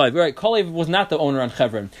nitnu l'Kolev. Right, Kolev was not the owner on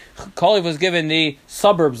Chevron. Kolev was given the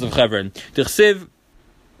suburbs of Chevron. D'chsiv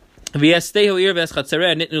v'yestehu ir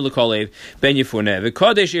v'eschatzerer nitnu l'Kolev ben Yefuneh.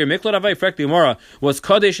 V'kodesh ir miklot avay frekli mora was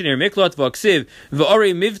kodesh in ir miklot v'aksiv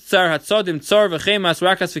v'ori mivtzar hatzodim tzar v'chemas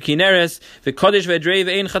rakas v'kineres v'kodesh v'edrei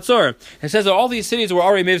v'ein chatzor. It says that all these cities were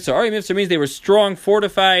Ari Mivtzar. Ari Mivtzar means they were strong,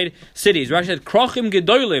 fortified cities. Rashi said krochim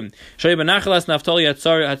gedolim shei benachalas naftali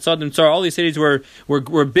hatzodim tzar. All these cities were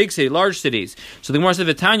big cities, large cities. So the Gemara said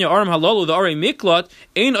v'tanya aram halalu the Ari miklot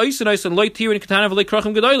ein oisen loy tir in katana v'lei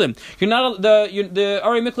krochim gedolim. You're not the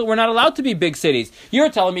Ari miklot were not allowed to be big cities.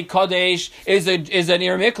 You're telling me Kadesh is an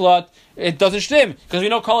Ir Miklat. It doesn't stem because we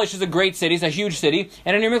know Kadesh is a great city, it's a huge city,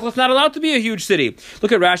 and an Ir Miklat is not allowed to be a huge city.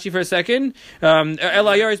 Look at Rashi for a second. El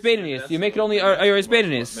Ayaris Beinanis. You make it only Ayaris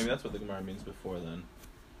Beinanis. Maybe that's what the Gemara means before then.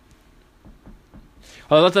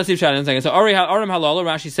 Let's see Pshat in a second. So Arim Halal,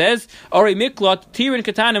 Rashi says, Ari Miklot, Tirin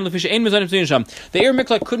Katanim, Lefisha Ein Mizanim Tzuyinsham. The Ir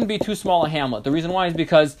Miklot couldn't be too small a hamlet. The reason why is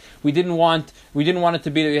because we didn't want it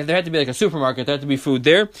to be, there had to be like a supermarket, there had to be food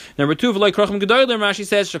there. Number 2, V'loi Krochim Gedoyler, Rashi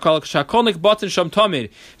says, Shakolnik Botzen Sham Tomid,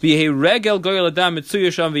 V'yeh Regel Goyel Adam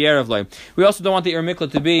Mitzuya Sham V'yeravloi. We also don't want the Ir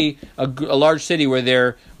Miklot to be a large city where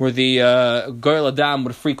the Goyel Adam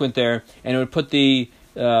would frequent there, and it would put the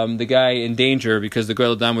guy in danger because the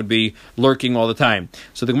Goyel Adam would be lurking all the time.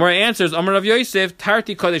 So the Gemara answers, Amar Rav Yosef,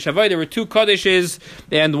 Tarti Kodesh Havai. There were 2 Kodeshes,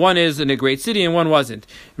 and one is in a great city and one wasn't.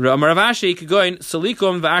 Amar Rav Ashi, Kegoin,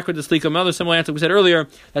 Salikum, V'akra de Salikum. Another similar answer we said earlier,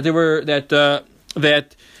 that there were, I'm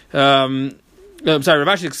sorry, Rav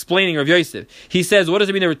Ashi is explaining Rav Yosef. He says, what does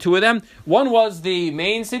it mean there were 2 of them? One was the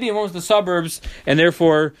main city and one was the suburbs, and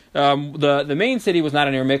therefore the main city was not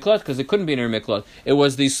an Ir Miklat because it couldn't be an Ir Miklat. It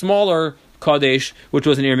was the smaller Kadesh, which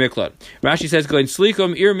was an Ir Miklat. Rashi says, "Going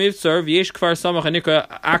Slikum Ir Mivtzar v'yesh kfar samach anikra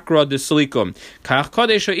akra de Slikum kach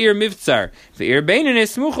Kadesh Ir Mivtzar the Ir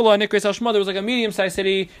Beinanis smuchala nikras al Shema." There was like a medium-sized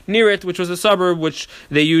city near it, which was a suburb, which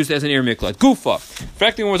they used as an Ir Miklat. Gufa.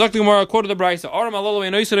 Fracting was Akti Gemara quoted the Brisa. Aram alolo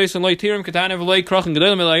enoisados and loy tirim katana v'loy krachin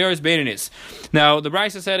gedolim elayaris Beinanis. Now, the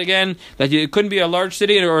Brisa said again that it couldn't be a large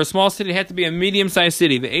city or a small city; it had to be a medium-sized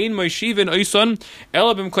city. They made sure that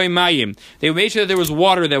there was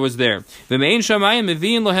water that was there. And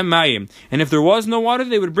if there was no water,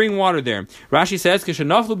 they would bring water there. Rashi says,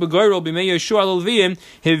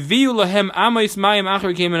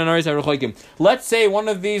 let's say one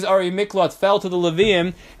of these Ari Miklot fell to the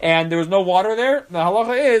Levium and there was no water there. The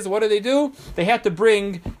halacha is, what do? They had to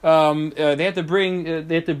bring, they had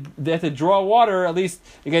to draw water, at least,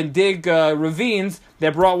 again, dig ravines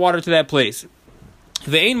that brought water to that place.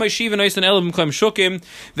 They had to make sure there were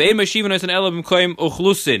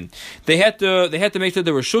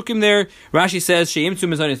shukim there. Rashi says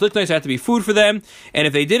there had to be food for them, and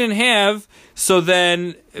if they didn't have, so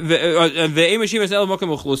then and they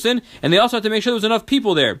also had to make sure there was enough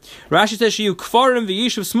people there. Rashi says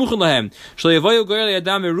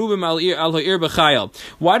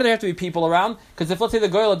why do there have to be people around? Because if, let's say, the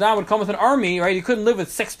Goyal Adam would come with an army, right? He couldn't live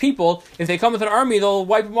with 6 people. If they come with an army, they'll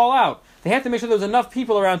wipe them all out. They have to make sure there was enough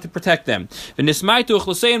people around to protect them. Let's say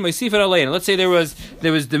there was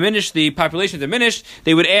diminished, the population diminished,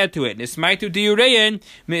 they would add to it. If let's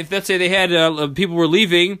say they had people were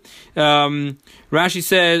leaving, Rashi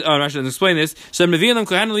says, Rashi doesn't explain this. So they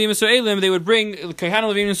would bring Kohan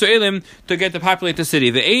Levim and Israelim to get to populate the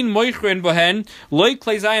city. Nehemiah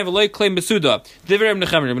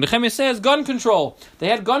says gun control. They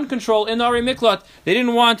had gun control in Ari Miklat. They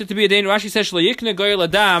didn't want it to be a danger. Rashi says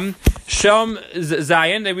Shom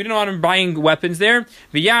Zayin, that we didn't want him buying weapons there.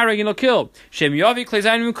 V'yarag, and he'll kill. Shem Yavi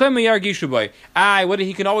Klezayin Muklim Yargishu boy.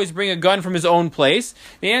 He can always bring a gun from his own place.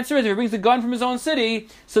 The answer is, if he brings a gun from his own city,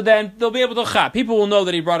 so then they'll be able to chap. People will know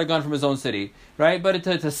that he brought a gun from his own city, right? But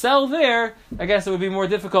to sell there, I guess it would be more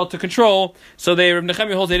difficult to control. So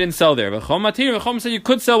Nehemiah holds they didn't sell there. But Chom said you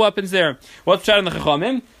could sell weapons there. What's shot in the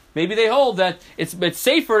Chachamim? Maybe they hold that it's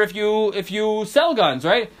safer if you sell guns,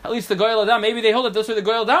 right? At least the Goyal Adam. Maybe they hold that this way the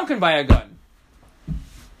Goyal Adam can buy a gun.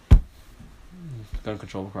 Gun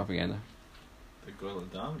control propaganda. The Goyal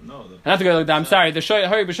Adam? No. Not the Goyal Adam. Sorry, the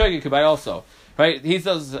Hari B'Shogi could buy also, right? He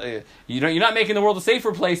says you're not making the world a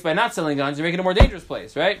safer place by not selling guns. You're making it a more dangerous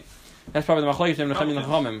place, right? That's probably the Machlokes and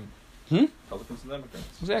Nechemim. Republicans and Democrats.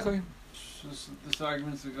 Exactly. This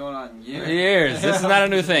argument's been going on years. This is not a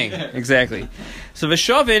new thing. Exactly. So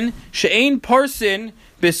Veshavin she'ein parsin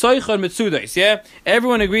b'soichon mitzudais. Yeah,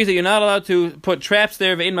 everyone agrees that you're not allowed to put traps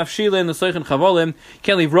there. Ve'ein mafshilin the soichon chavolim. You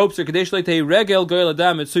can't leave ropes or kadesh leitei regel goyel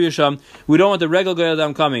adam mitzuyasham. We don't want the regel goyel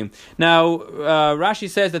adam coming. Now Rashi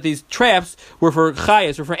says that these traps were for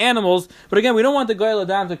chayas or for animals, but again we don't want the goyel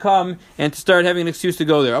adam to come and to start having an excuse to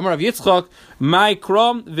go there. Amar Rav Yitzchak, my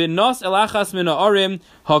krom v'nos elachas min ha'arim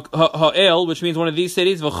ha'el, which means one of these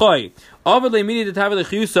cities. V'choy. We have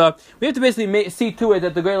to basically see to it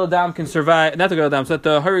that the Goyal Adam can survive, not the Goyal Adam, so that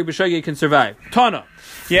the Hari B'Shogeg can survive. Tana.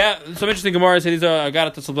 Yeah, some interesting Gemara say these are, I got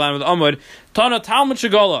it to Sublime with Amud. Tana Talmud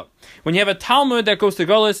Shagola. When you have a Talmud that goes to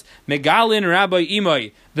Golas, Megalin Rabbi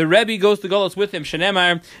Imai, the Rebbe goes to Golas with him,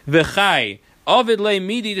 Shenemar, V'chai. Ovid le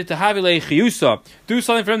midi to tahavile chiyusa. Do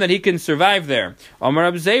something for him that he can survive there.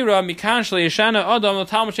 Amar Abzeira mikansh leishana adam no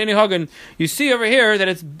talmud sheni hagen. You see over here that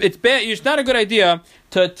it's bad. It's not a good idea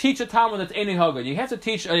to teach a talmud that's eni hagen. You have to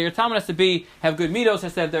teach your talmud has to have good midos,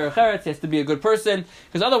 has to have derech eretz, has to be a good person,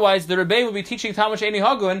 because otherwise the rebbe will be teaching talmud sheni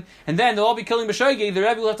hagen, and then they'll all be killing b'shoigi. The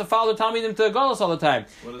rebbe will have to follow the talmidim to Golos all the time.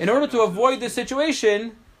 In order to avoid this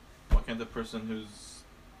situation, why can't the person who's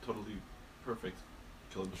totally perfect?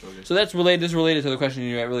 So that's related. This is related to the question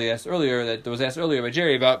you really asked earlier, that was asked earlier by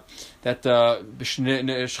Jerry about that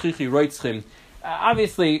shchichi roitzchim.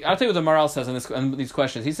 Obviously, I'll tell you what the Maral says on these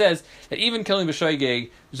questions. He says that even killing b'shoigeg,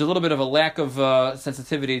 there's a little bit of a lack of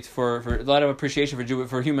sensitivity for a lot of appreciation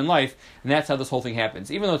for human life, and that's how this whole thing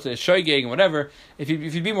happens. Even though it's a shoigeg and whatever, if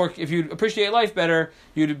you appreciate life better,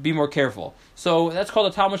 you'd be more careful. So that's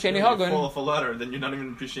called a Talmud Sheni Hagun. If you fall off a ladder, then you're not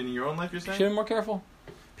even appreciating your own life. You're saying you should be more careful.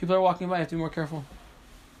 People are walking by. You have to be more careful.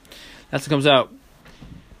 That's what comes out.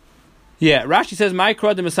 Yeah, Rashi says, "My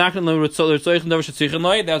krad the masakhin lo ritzoich no shetzichin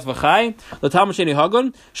loy." That's v'chai. The Talmud sheni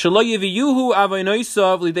hagon shelo yeviyuhu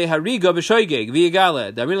avaynoisav lidei hariga b'shoigeg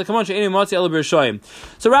v'yigale. That really come on she'eni motzi el b'shoyim.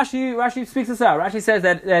 So Rashi speaks this out. Rashi says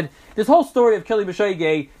that this whole story of killing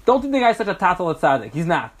b'shoigeg, don't think the guy's such a tatal tzaddik. He's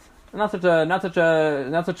not. Not such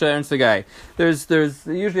a ernst guy. There's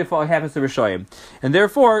usually what happens to Rishoyim, and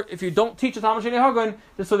therefore, if you don't teach a Talmud Sheni Hagun,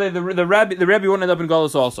 just so that the Rebbe won't end up in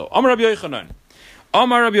Galus also. Amar Rabbi Yochanan.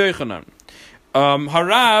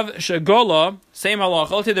 Harav Shagola, same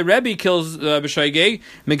halacha. Let's say the Rebbe kills b'shaygeg.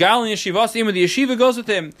 Megal in yeshiva, same with the yeshiva goes with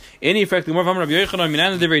him. Any effect, the more from Rabbi Yochanan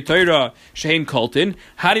Minan the very Torah shein koltin.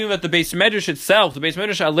 How do you know that the Beis Medrash itself, the Beis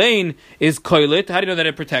Medrash Alein, is koilit? How do you know that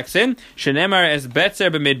it protects him? Shenemar as betzer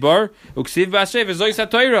b'midbar uksiv b'asrev v'zois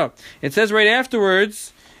haTorah. It says right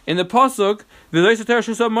afterwards in the pasuk v'zois haTorah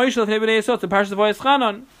shusam Moshe l'fnei b'nei Yisrael, the parsha of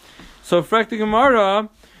Vayeschanan. So, for the Gemara,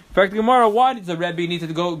 why does the Rebbe need to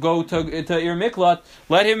go to Ir Miklat?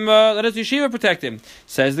 Let his yeshiva protect him.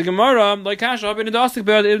 Says the Gemara, like Kasha, in the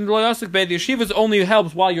yeshiva only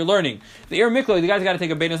helps while you're learning. The Ir Miklat, the guy's got to take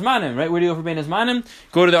a Bein Hazmanim, right? Where do you go for Bein Hazmanim?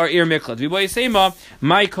 Go to the Ir Miklat. V'boy Seima,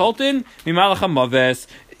 my Koltin, Mimalach HaMaves.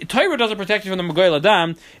 Torah doesn't protect you from the Magoy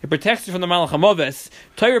Ladam, it protects you from the Malach HaMaves.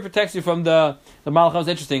 Torah protects you from the Malach HaMaves.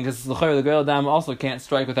 Interesting, because the Goy Ladam also can't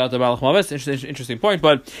strike without the Malach HaMaves. Interesting point.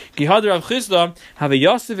 But Gihad Rav Chisda have a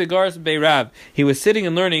Yosef Igaris Bei Rav. He was sitting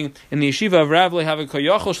and learning in the yeshiva of Rav. Have a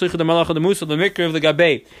Koyachol Shlichah the Malach of the Musa the Mikra of the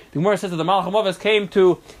Gabay. The Gemara says that the Malach HaMaves came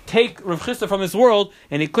to take Rav Chisda from this world,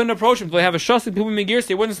 and he couldn't approach him. So they have a Shasik people Megirsi.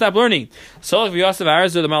 He wouldn't stop learning. So like Yosef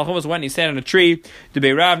Arza, the Malach HaMaves went and he sat on a tree. The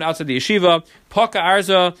Bei Rav outside the yeshiva. Paka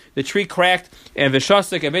Arza, the tree cracked, and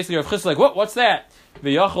Vishasik, and basically Rav Chisda like, what's that?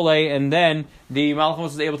 V'yachole, and then the Malach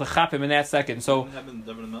was able to chop him in that second. So happened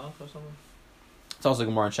to Melech or something? It's also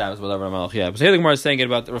Gemara and Shabbos, whatever Malach. Yeah, but here the Gemara is saying it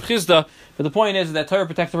about Rav Chisda. But the point is that Torah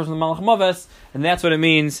protects the person from the Malach Maves, and that's what it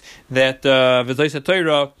means that v'zois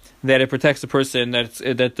Torah, that it protects the person.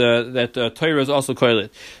 That Torah is also koilet.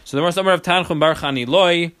 So the Gemara of Tanchum Bar Chani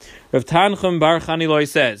Loi, Rav Tanchum Bar Chani Loi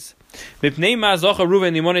says. Why was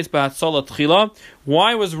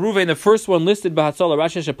Ruvain the first one listed Ruvain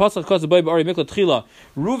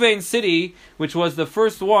city, which was the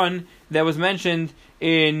first one that was mentioned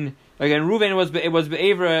in Ruvain was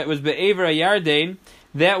Be'evra Yardain,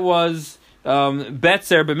 that was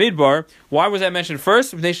Betzer B'midbar. Why was that mentioned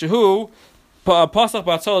first? He was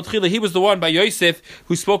the one by Yosef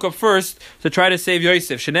who spoke up first to try to save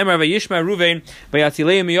Yosef.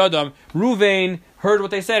 Ruvain heard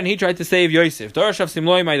what they said and he tried to save Yosef. So Rav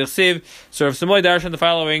Simloi darshan the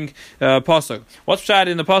following pasuk. What's pshat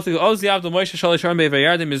in the pasuk? Ozi Abdul Moshe Shalish Arm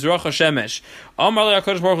Be'Vayardim Mizracha Shemesh. Amar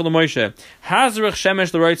LeHakadosh Baruch Hu LeMoshe Hazrich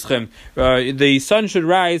Shemesh LeRoitzchem. The sun should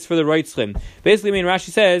rise for the Roitzchem. Basically,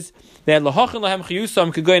 Rashi says that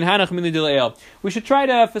we should try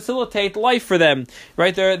to facilitate life for them.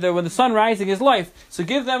 Right there, when the sun rising is life, so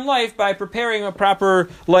give them life by preparing a proper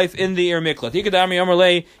life in the Ir Miklat.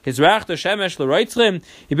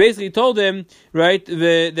 He basically told him, right, I'm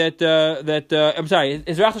sorry,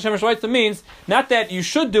 Izrach Shemesh L'Roitzlim means not that you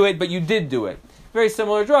should do it, but you did do it. Very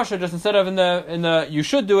similar drasha, just instead of in the you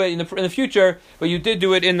should do it in the future, but you did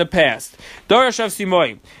do it in the past. It says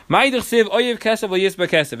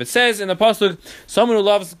in the pasuk, someone who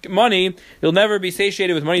loves money, he'll never be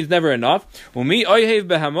satiated with money. It's never enough. And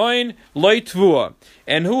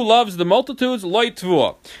who loves the multitudes? Now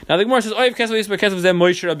the Gemara says, Oyev Kesef Yisba Kesef Zem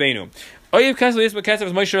Moshe Rabbeinu. Oyev Kesef Yisba Kesef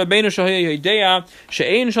is Moshe Rabbeinu Shohei Yedea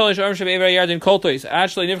She'ein Shalish Arm Shebe'ever Yardin Koltois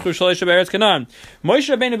Actually Nivchu Shalish Shebe'eretz Canaan. Moshe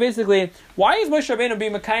Rabbeinu basically, why is Moshe Rabbeinu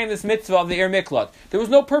being Mekayim this mitzvah of the Ir Miklat? There was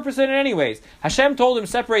no purpose in it anyways. Hashem told him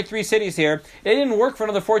separate 3 cities here. It didn't work for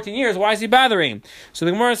another 14 years. Why is he bothering? So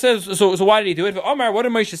the Gemara says, so why did he do it? Omar, what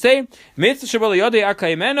did Moshe say? Mitzvah Shabal Yodei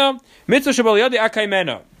Akaymeno. Mitzvah Shabal Yodei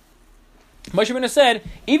Akaymeno. Moshe Rabbeinu said,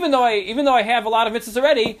 even though I have a lot of mitzvahs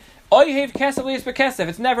already,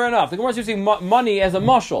 it's never enough. The Gemara is using money as a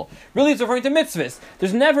mashal. Really, it's referring to mitzvahs.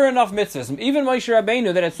 There's never enough mitzvahs. Even Moshe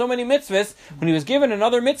Rabbeinu, that had so many mitzvahs, when he was given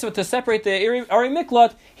another mitzvah to separate the Ari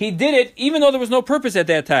Miklat, he did it even though there was no purpose at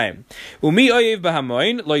that time. What does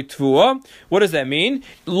that mean?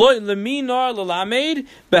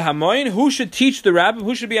 Who should teach the rabbi?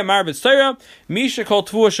 Who should be a marbet Torah? Misha kol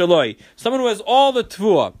tvua shaloi. Someone who has all the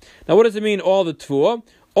tvua. Now, what does it mean, all the tvua?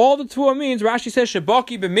 All the tvua means, Rashi says,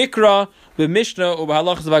 Shabaki b'mikra b'mishnah or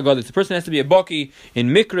b'halachas v'agadah. The person has to be a baki in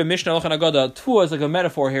mikra, mishnah, halach, and agadah. Tvua is like a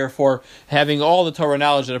metaphor here for having all the Torah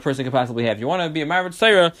knowledge that a person can possibly have. If you want to be a married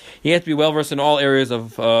Torah, you have to be well versed in all areas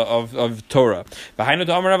of Torah.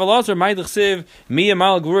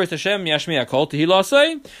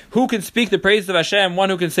 Who can speak the praises of Hashem? One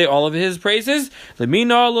who can say all of His praises.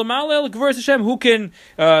 Who can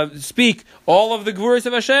speak all of the Gevuros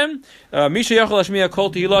of Hashem?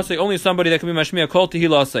 Only somebody that can be mashmiya kol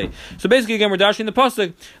tehillah. So basically, again, we're dashing the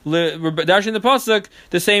pasuk.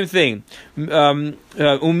 The same thing. Umi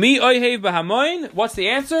oyhev b'hamoin. What's the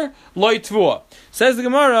answer? Loy tvua. Says the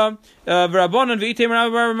Gemara. V'rabbanan v'item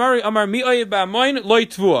rabbi amar mi oyhev b'hamoin loy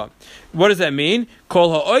tvua. What does that mean?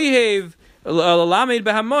 Kol ha'oyhev lamed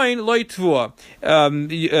b'hamoin loy tvua.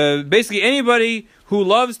 Basically, anybody who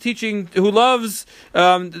loves teaching, who loves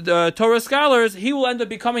Torah scholars, he will end up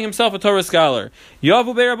becoming himself a Torah scholar.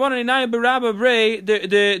 Yavu be'Rabbanan inayim be'Rabba brei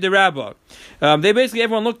the Rabba. They basically,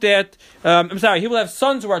 everyone looked at, he will have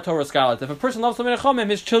sons who are Torah scholars. If a person loves Talmidei Chachamim,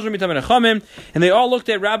 his children be Talmidei Chachamim, and they all looked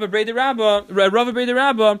at Rabba brei the Rabba, Rava brei the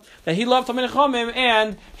Rabba, that he loved Talmidei Chachamim,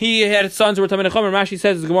 and he had sons who were Talmidei Chachamim. Rashi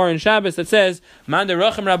says, it's Gemara in Shabbos, that says, Man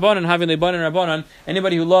derachem Rabbanan, having lebanan Rabbanan,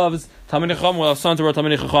 anybody who loves Talmidei Chachamim will have sons who are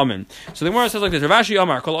Talmidei Chachamim. So the Gemara says like this, Rav Ashi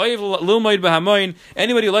Amar, Kol oyev lilmoid b'hamoin,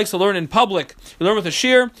 anybody who likes to learn in public, you learn with a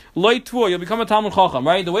shir, loy tvua, you'll become a Talmud Chacham,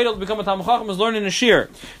 right? The way to become a Talmud Chacham is learning a shir.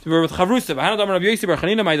 With Chavrusa,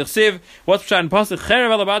 what's Pshat in Pasuk?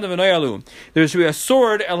 Cherev el habadim v'noy alu. There should be a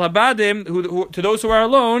sword el habadim who to those who are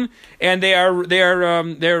alone, and they're wrong.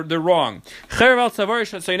 Cherev el tzavar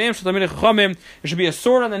shayneim shel Talmidei Chachamim. There should be a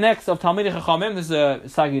sword on the necks of Talmidei Chachamim. This is a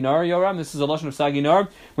Saginar, Yoram. This is a lashon of Saginar.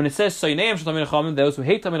 When it says shayneim shel Talmidei Chachamim, those who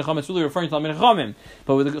hate Talmidei Chachamim, it's really referring to Talmidei Chachamim.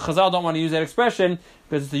 But the Chazal don't want to use that expression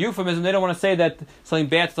because it's a euphemism. They don't want to say that something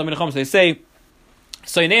bad to Talmidei Chachamim. So they say.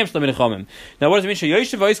 Now, what does it mean?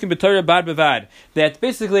 That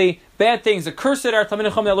basically bad things, the cursed are Talmidei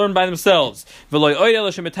Chachamim that learn by themselves.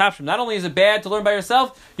 Not only is it bad to learn by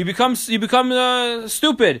yourself, you become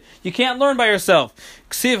stupid. You can't learn by yourself.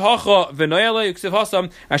 That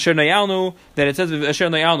it says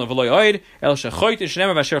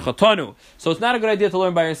so it's not a good idea to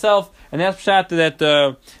learn by yourself, and that's pshat that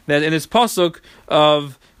in this pasuk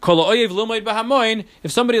of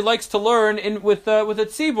if somebody likes to learn with a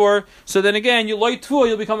tzibur, so then again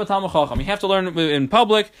you'll become a Talmud Chacham. You have to learn in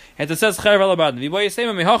public, and it says Ravina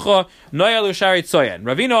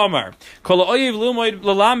Omar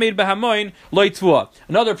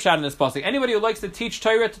another pshat in this pasuk. Anybody who likes to teach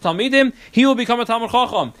Torah to Talmidim, he will become a Talmud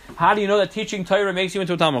Chacham. How do you know that teaching Torah makes you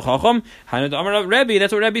into a Talmud Chacham? That's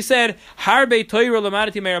what Rebbe said. Harbe Torah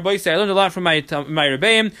lamadati me'Rabbi. I learned a lot from my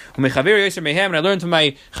Rebbeim, and I learned from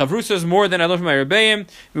my Chavrusas more than I learned from my Rebbeim.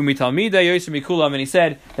 And he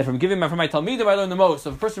said that from my Talmidim I learned the most. So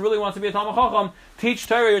if a person really wants to be a Talmud Chacham, teach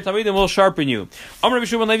Torah, your Talmidim will sharpen you.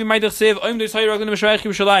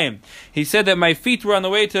 He said that my feet were on the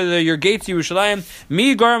way to your gates, Yerushalayim.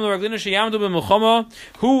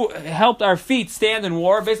 Who helped our feet stand in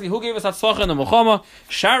war? Basically, who gave us Hatzlacha in the Milchama?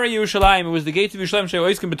 Shara Yerushalayim. It was the gates of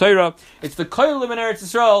Yerushalayim. It's the Koilim in Eretz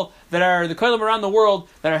Yisrael that are the Koilim around the world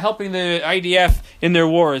that are helping the IDF in their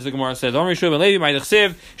war, as the Gemara says.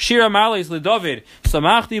 Shira Malis LeDavid.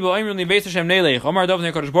 Samachti ba'oimrim li Beis Hashem Nelech. Omar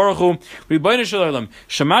David HaKadosh Baruch Hu. Ribono Shel Olam.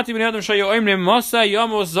 Shamati b'nei Adam shayu oimrim Masa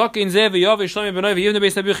Yamos Zakin Zev V'Yav Shlomi b'noi V'Yivne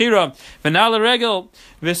Beis HaBechira V'Nal Regel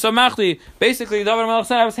V'Samachti. Basically, David HaMelech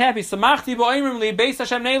said, I was happy. Samachti ba'oimrim li Beis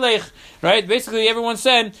Hashem Nelech. Right? Basically, everyone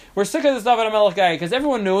said, we're sick of this David HaMelech guy, because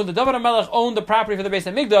everyone knew that David HaMelech owned the property for the Beis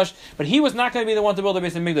HaMikdash, but he was not going to be the one to build the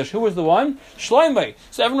Beis HaMikdash. Who was the one? Shlomo.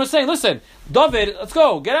 So everyone was saying, listen, David, let's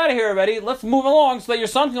go, get out of here already, let's move along so that your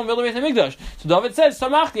son can build the Beis HaMikdash. So David said,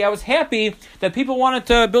 Samachti, I was happy that people wanted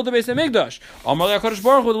to build the Beis HaMikdash. Amar HaKadosh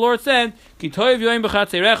Baruch Hu, the Lord said, Ki toiv yoim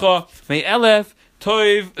b'chatzerecha, me'elef,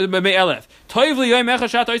 toiv, me'elef. Toiv li yoim echa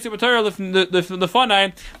shat oisi b'torah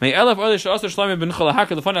lefanai, me'elef oile she'asar shlomi b'nchal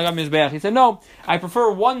ha'haka lefanai gam mizbeach. He said, no, I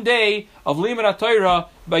prefer one day of limud HaTorah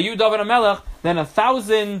by you, David HaMelech, than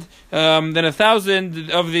 1,000 of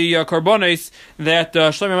the karbonos that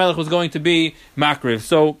Shlomo HaMelech was going to be makriv.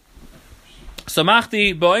 So,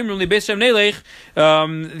 Samachti ba'oimrim li Beis Hashem Nelech.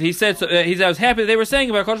 He said, I was happy that they were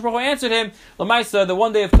saying, but Kadosh Baruch Hu answered him, L'maisa, the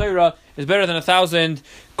one day of Torah is better than 1,000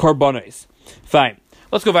 karbonos. Fine.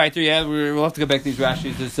 Let's go back to we'll have to go back to these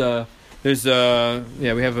Rashis. We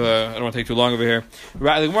have I don't want to take too long over here.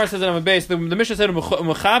 The Gemara says that on the base, the Mishnah said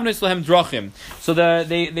drachim. So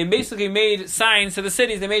they basically made signs to the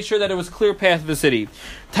cities. They made sure that it was a clear path to the city.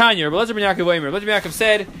 Tanya, Rebbe Lezer ben Yaakov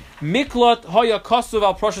said, Miklot hoya kosuv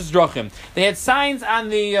al proshas drachim. They had signs on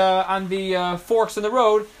the forks in the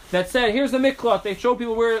road that said, here's the Miklot. They show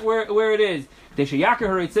people where it is. They should yakir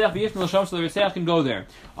her so the Ritzach can go there.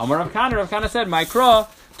 Amar Rav Kana said, Ma'ikra,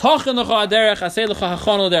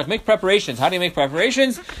 make preparations. How do you make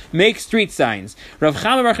preparations? Make street signs. So he was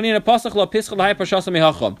pasach la pischa.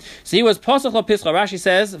 Rashi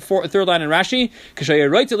says, third line in Rashi,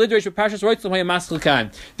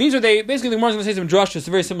 these are basically the Gemara is going to say some drush. It's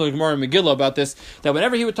very similar to Gemara and Megillah about this, that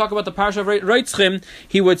whenever he would talk about the parsha of Reitzchim,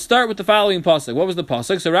 he would start with the following pasuk. What was the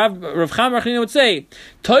pasuk? So Rav Chama Bar Chanina would say,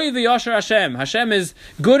 Toiv v'yasher Hashem. Hashem is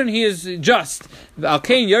good and He is just.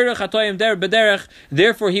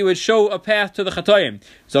 Therefore he would show a path to the Chatoim.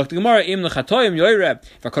 Zok the Gemara, Im L'Chatoim Yoireh.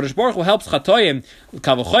 If HaKadosh Baruch Hu helps Chatoim,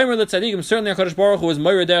 Kavachoymer L'Tzadikim, certainly HaKadosh Baruch Hu is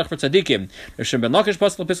Moira Derech for Tzadikim. Rishon ben Lakish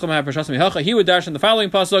Pasuk L'Pischal Mahapashasam Yehacha, he would dash in the following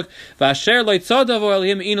Pasuk, V'asher Loitzadav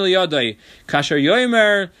Oelhim Inu Yadai, Kasher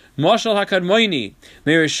Yoimer Moshel HaKadmoini,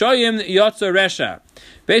 Meirishayim Yotza Resha.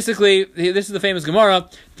 Basically, this is the famous Gemara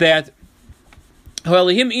that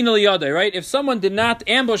right? If someone did not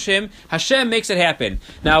ambush him, Hashem makes it happen.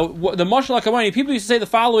 Now, the Mashal HaKamani, people used to say the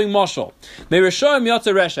following Mashal.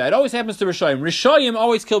 It always happens to Rishayim. Rishayim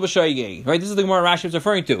always kill B'shayim. Right? This is the Gemara Rashi is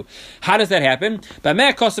referring to. How does that happen? By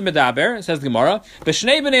Makkos says the Gemara,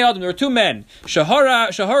 B'shnei b'nei Adam, there were two men.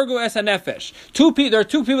 Shahargu es hanefesh. There are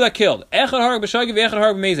two people that killed. Echad harg b'shayim, v'echad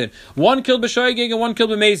harg b'mezid. One killed B'shayim and one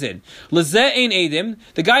killed b'mezid. L'zeh ein edim.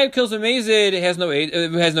 The guy who kills b'mezid has no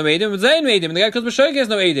edim. L'zeh ein edim. The guy who kills B'shayim has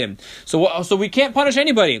no edim. So we can't punish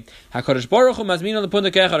anybody. HaKadosh Baruch Hu mazmin on the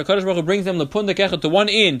pundek echad. HaKadosh Baruch Hu brings them the pundek echad to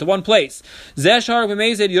one place. Zeh shahar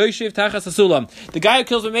b'mezid yoshiv tachas hasulam. The guy who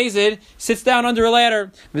kills b'mezid sits down under a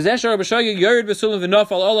ladder. Zeh shahar b'shayim yored b'sulam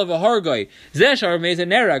v'nafal olav v'hargoy. Zeh shahar b'mezid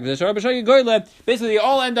nerag. Zeh shahar b'shayim goyle. Basically, they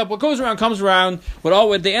all end up. What goes around comes around.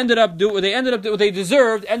 What they ended up what they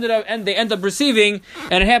deserved and they end up receiving,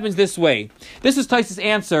 and it happens this way. This is Taisa's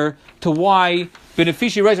answer to why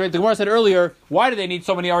beneficiary rights. Right? The Gemara said earlier, why do they need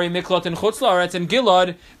so many Ari Miklot and Chutz La'aretz and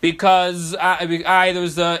Gilad? Because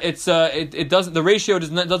it doesn't, the ratio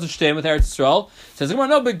doesn't stand with Eretz Yisrael. Says the Gemara,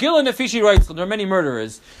 no, but Gilad and beneficiary rights, there are many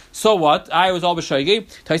murderers. So what? I was all b'shaygi.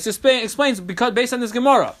 Taisa explains because based on this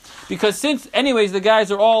Gemara, because since anyways the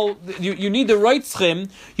guys are all you need the right schim,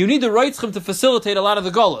 to facilitate a lot of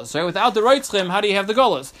the gullahs, right? Without the right schim, how do you have the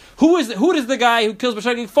gullahs? Who does the guy who kills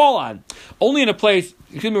b'shaygi fall on? Only in a place.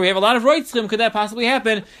 Excuse me, we have a lot of right schim. Could that possibly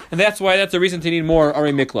happen? And that's a reason to need more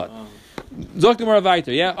Ari Miklat. Zok the Gemara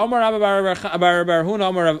weiter, yeah. Omar Rabba Bar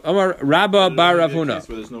Huna, Omar Rabba Bar Rav Huna.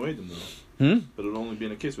 Where there's no edim though. But it would only be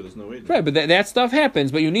in a case where there's no edim. Right, but that stuff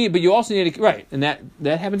happens. But you also need right, and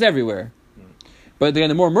that happens everywhere. But again,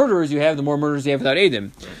 the more murderers you have without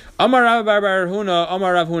edim. Amar Rav Bar Huna,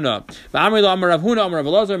 Amar Rav Huna. Amar Rav Huna, Amar Rav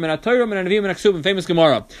Elazar, min ha-Torah, min ha-Nevi'im, min ha-Ksuvim. Famous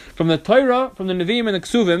Gemara. From the Torah, from the Nevi'im and the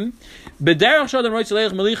Ksuvim, b'derech shadam roitz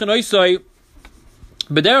leilech melich and oisai,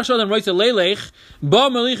 b'derech shadam roitz leilech, ba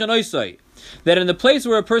melich and oisai. That in the place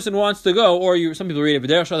where a person wants to go, or some people read it,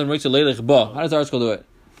 b'derech shadam roitz leilech ba. How does the article do it?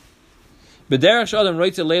 B'derech shadam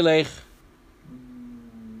roitz leilech.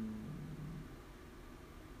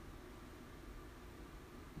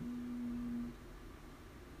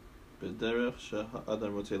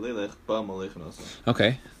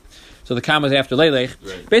 Okay. So the comma is after Leilech.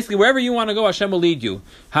 Right. Basically, wherever you want to go, Hashem will lead you.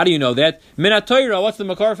 How do you know that? Min ha-Torah, what's the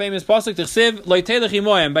Makar famous pasuk? T'chsiv loitelech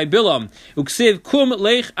imoyim by Bilam. Uksiv kum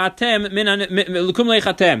leich atem kum leich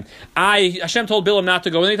atem. Hashem told Bilam not to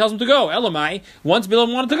go, and then he tells him to go. Elamai. Once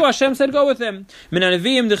Bilam wanted to go, Hashem said go with him. Min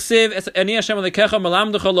ha-Nevi'im t'chsiv ani Hashem alekecha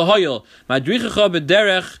malamdecha lohoyel madrichecha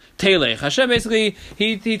b'derech telech. Hashem basically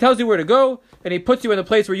he tells you where to go, and he puts you in the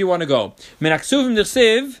place where you want to go. Min ha-Ksuvim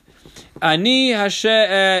t'chsiv. Ani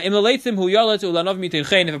Hashem imaletzim hu yalet ulanov mitin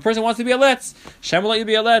chayin. If a person wants to be a letz, Hashem will let you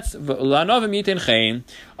be a letz. Ulanov mitin chayin.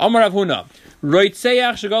 Amar Rav Huna.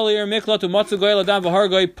 Roitzeach shegal ir miklat umatzu goyel adam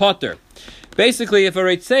v'hargoy potter. Basically, if a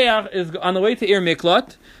roitzeach is on the way to ir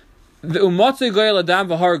miklat, the umatzu goyel adam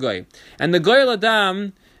v'hargoy, and the goyel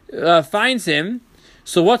adam finds him.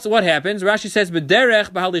 So what happens? Rashi says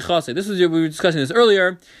b'derech b'halichase. This was we were discussing this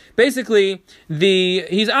earlier. Basically,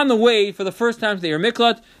 he's on the way for the first time to the ir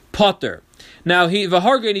miklat. Potter. Now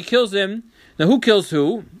Vaharga and he kills him. Now who kills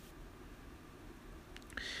who?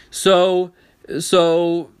 So that's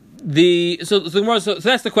the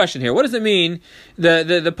question here. What does it mean?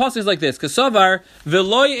 The pasuk is like this: Kasavar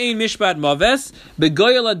veloy ein mishpat maves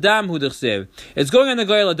begoyel adam hu d'chsev. It's going on the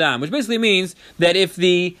goyel adam, which basically means that if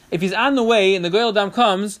he's on the way and the goyel adam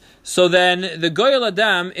comes, so then the goyel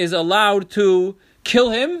adam is allowed to kill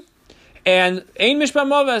him. And ein mishpat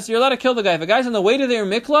maves, you're allowed to kill the guy. If a guy's on the way to their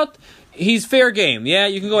miklat, he's fair game. Yeah,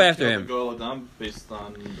 you can go after him. Based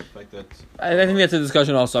on the fact that I think that's a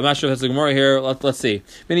discussion also. I'm not sure if that's the Gemara here. Let's see.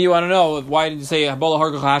 Meaning you want to know why did you say Habola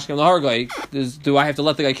Hargach Hashkem Lahargai? Do I have to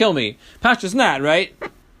let the guy kill me? Pashtus not, right?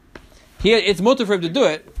 It's motive for him to do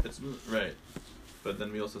it. It's right. But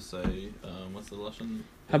then we also say what's the lashon?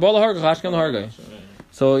 Habola Hargach Hashkem Lahargai.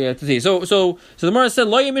 So yeah, to see. So the Gemara said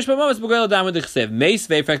lo yim mishpat maves b'goyel adam v'dichsev meis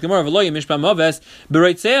ve'efrak the Gemara lo yim mishpat maves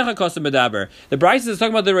b'reitzeach hakosim b'daber. The Bryce is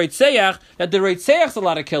talking about the reitzeach, that the reitzeich's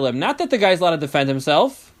allowed to kill him, not that the guy's allowed to defend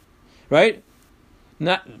himself, right?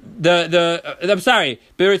 Not I'm sorry.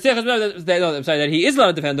 I'm sorry that he is allowed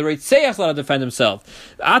to defend. The Reitzeach is allowed to defend himself.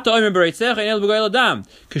 So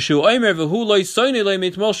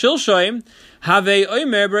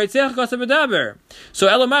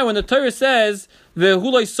Elamai, when the Torah says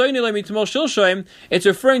it's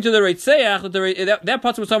referring to the Reitzeach, that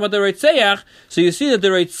part was talking about the Reitzeach. So you see that the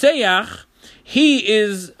Reitzeach, he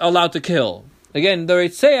is allowed to kill. Again, the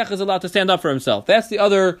Reitzeach is allowed to stand up for himself. That's the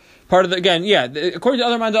other part of the, again, according to the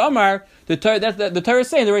other man, the Amar, the Torah is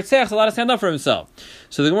saying the Reitzeach is allowed to stand up for himself.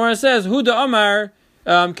 So the Gemara says, Hu the Amar,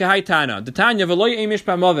 Kehaitana. The Tanya v'loy emish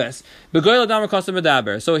b'moves b'goyel adam v'kosem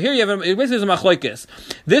medaber. So here you have basically a machlokes.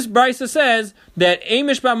 This brisa says that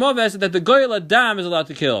emish b'moves, that the goyel adam is allowed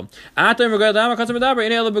to kill. Atam v'goyel adam v'kosem medaber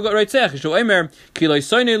inei ele b'reitzech. Shu omer ki loy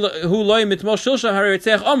soyne hu loy mitmol shilsha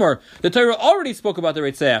hareitzech omer. The Torah already spoke about the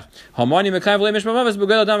reitzech. Hamani mekayv v'loy emish b'moves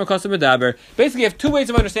b'goyel adam v'kosem medaber. Basically, you have two ways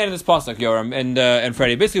of understanding this pasuk, Yoram and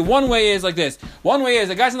Freddie. Basically, one way is like this. One way is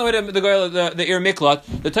the guy's on the way to the goyel the ir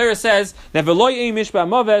miklat. The Torah says that v'loy emish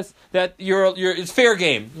b'moves, that it's fair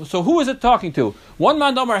game. So who is it talking to? One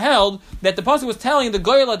man Damar held that the pasuk was telling the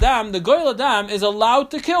goyel adam is allowed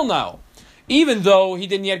to kill now, even though he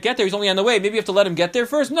didn't yet get there. He's only on the way. Maybe you have to let him get there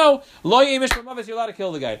first. No, loy emish b'moves, you're allowed to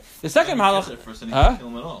kill the guy. The second mahalach, first, and he can't kill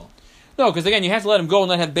him at all. No, because again, you have to let him go and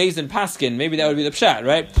not have Beis and Paskin. Maybe that would be the pshat,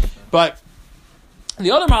 right? But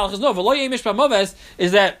the other mahalach is no. V'loy emish b'moves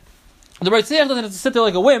is that the Reitzech doesn't have to sit there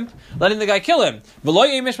like a wimp, letting the guy kill him. V'loy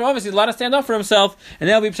emish b'moves, he's allowed to stand up for himself, and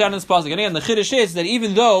that'll be pshat in this pasuk. And again, the chiddush is that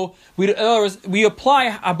even though we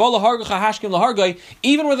apply abol lahargacha hashkim lahargai,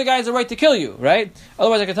 even where the guy has a right to kill you, right?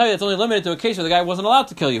 Otherwise, I can tell you it's only limited to a case where the guy wasn't allowed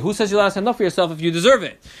to kill you. Who says you're allowed to stand up for yourself if you deserve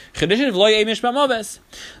it? Chiddush is v'loy emish b'moves.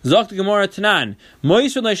 Zok the Gemara Tanan.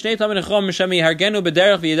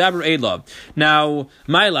 Now,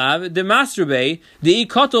 my love, the masturbate, the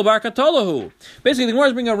ikotel bar katolahu. Basically, the Gemara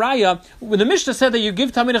is bringing a raya. When the Mishnah said that you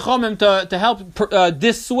give Talmidei Chachamim to help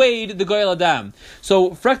dissuade the goyel adam. So,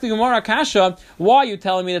 frek the Gemara kasha, why are you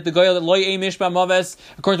telling me that the goyel loy emish b'moves,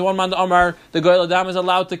 according to one man the Amar, the goyel adam is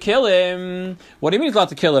allowed to kill him? What do you mean he's allowed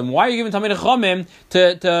to kill him? Why are you giving Talmidei Chachamim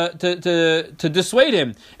to dissuade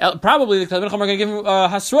him? Probably the Talmidei Chachamim are going to give him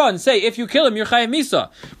hasra and say, if you kill him, you're chayav misa.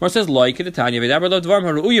 Mar says loy kedetanya v'daber lo dvarim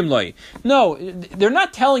haru'uyim loy. No, they're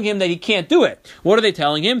not telling him that he can't do it. What are they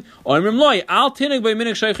telling him? Oimrim loy al tinig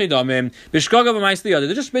b'minig shaychei damim. They're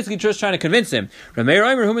just basically trying to convince him.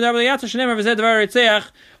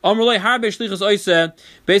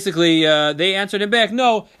 Basically, they answered him back,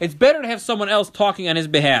 no, it's better to have someone else talking on his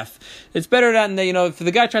behalf. It's better than, if the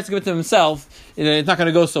guy tries to give it to himself, it's not going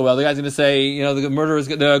to go so well. The guy's going to say, the murderer is,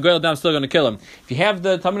 the goyel adam is still going to kill him. If you have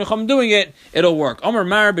the Talmidei Chachamim doing it, it'll work. Of course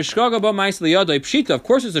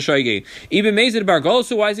it's a shoygei. Even Mezid bar Golos,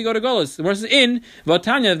 so why does he go to Golos? The verse is in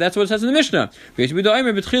Vatanya, that's what it says in the Mishnah. They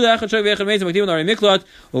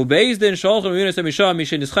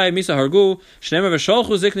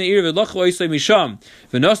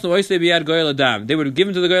would give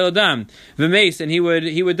him to the goyel adam, and he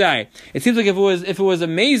would die. It seems like if it was a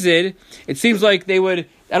mazid, it seems like they would.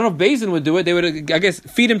 I don't know if Bezin would do it. They would, I guess,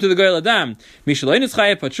 feed him to the goyel adam. Mishalin is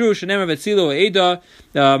chayav patru shenemar vetzilo eida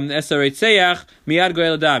esareitzeach miad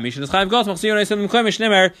goyel adam. Mishalin is chayav gos machzion eisem mkoim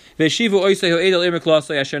shenemar veshivu oisei hoedel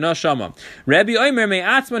irmeklasei asher na shama. Rabbi Omer may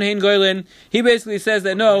atzman hein goylin. He basically says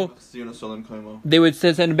that no, they would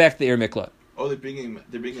send him back to the irmekla. Oh, they bring him out.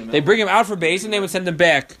 They bring him out for base and they would send him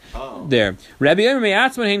back there. Rabbi Yomer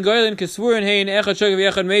me'atzman hein goylin kesvurin hein echad shogeg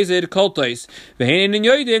v'echad mezid koltois v'hein in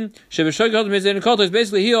yoidin shebeshogeg koltois mezid and koltois.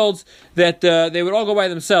 Basically, he holds that they would all go by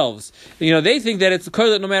themselves. They think that it's a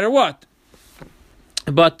koilet no matter what.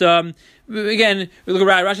 But again, we look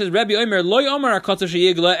at Rashi says Rabbi Omer loy Omer akotzer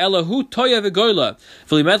sheyigla elahu toya v'goyla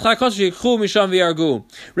v'limetcha akotzer sheyikchu misham v'yargu.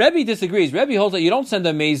 Rabbi disagrees. Rabbi holds that you don't send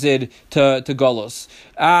a mezid to Golos.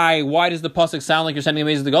 Why does the pasuk sound like you're sending a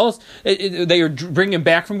mezid to Golos? That you're bringing him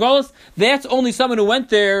back from Golos? That's only someone who went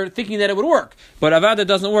there thinking that it would work. But Avada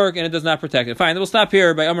doesn't work and it does not protect it. Fine, we'll stop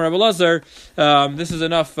here by Amar Rabbi Lazar. This is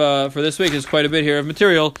enough for this week. There's quite a bit here of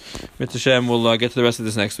material. Mitzvah Shem, we'll get to the rest of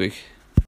this next week.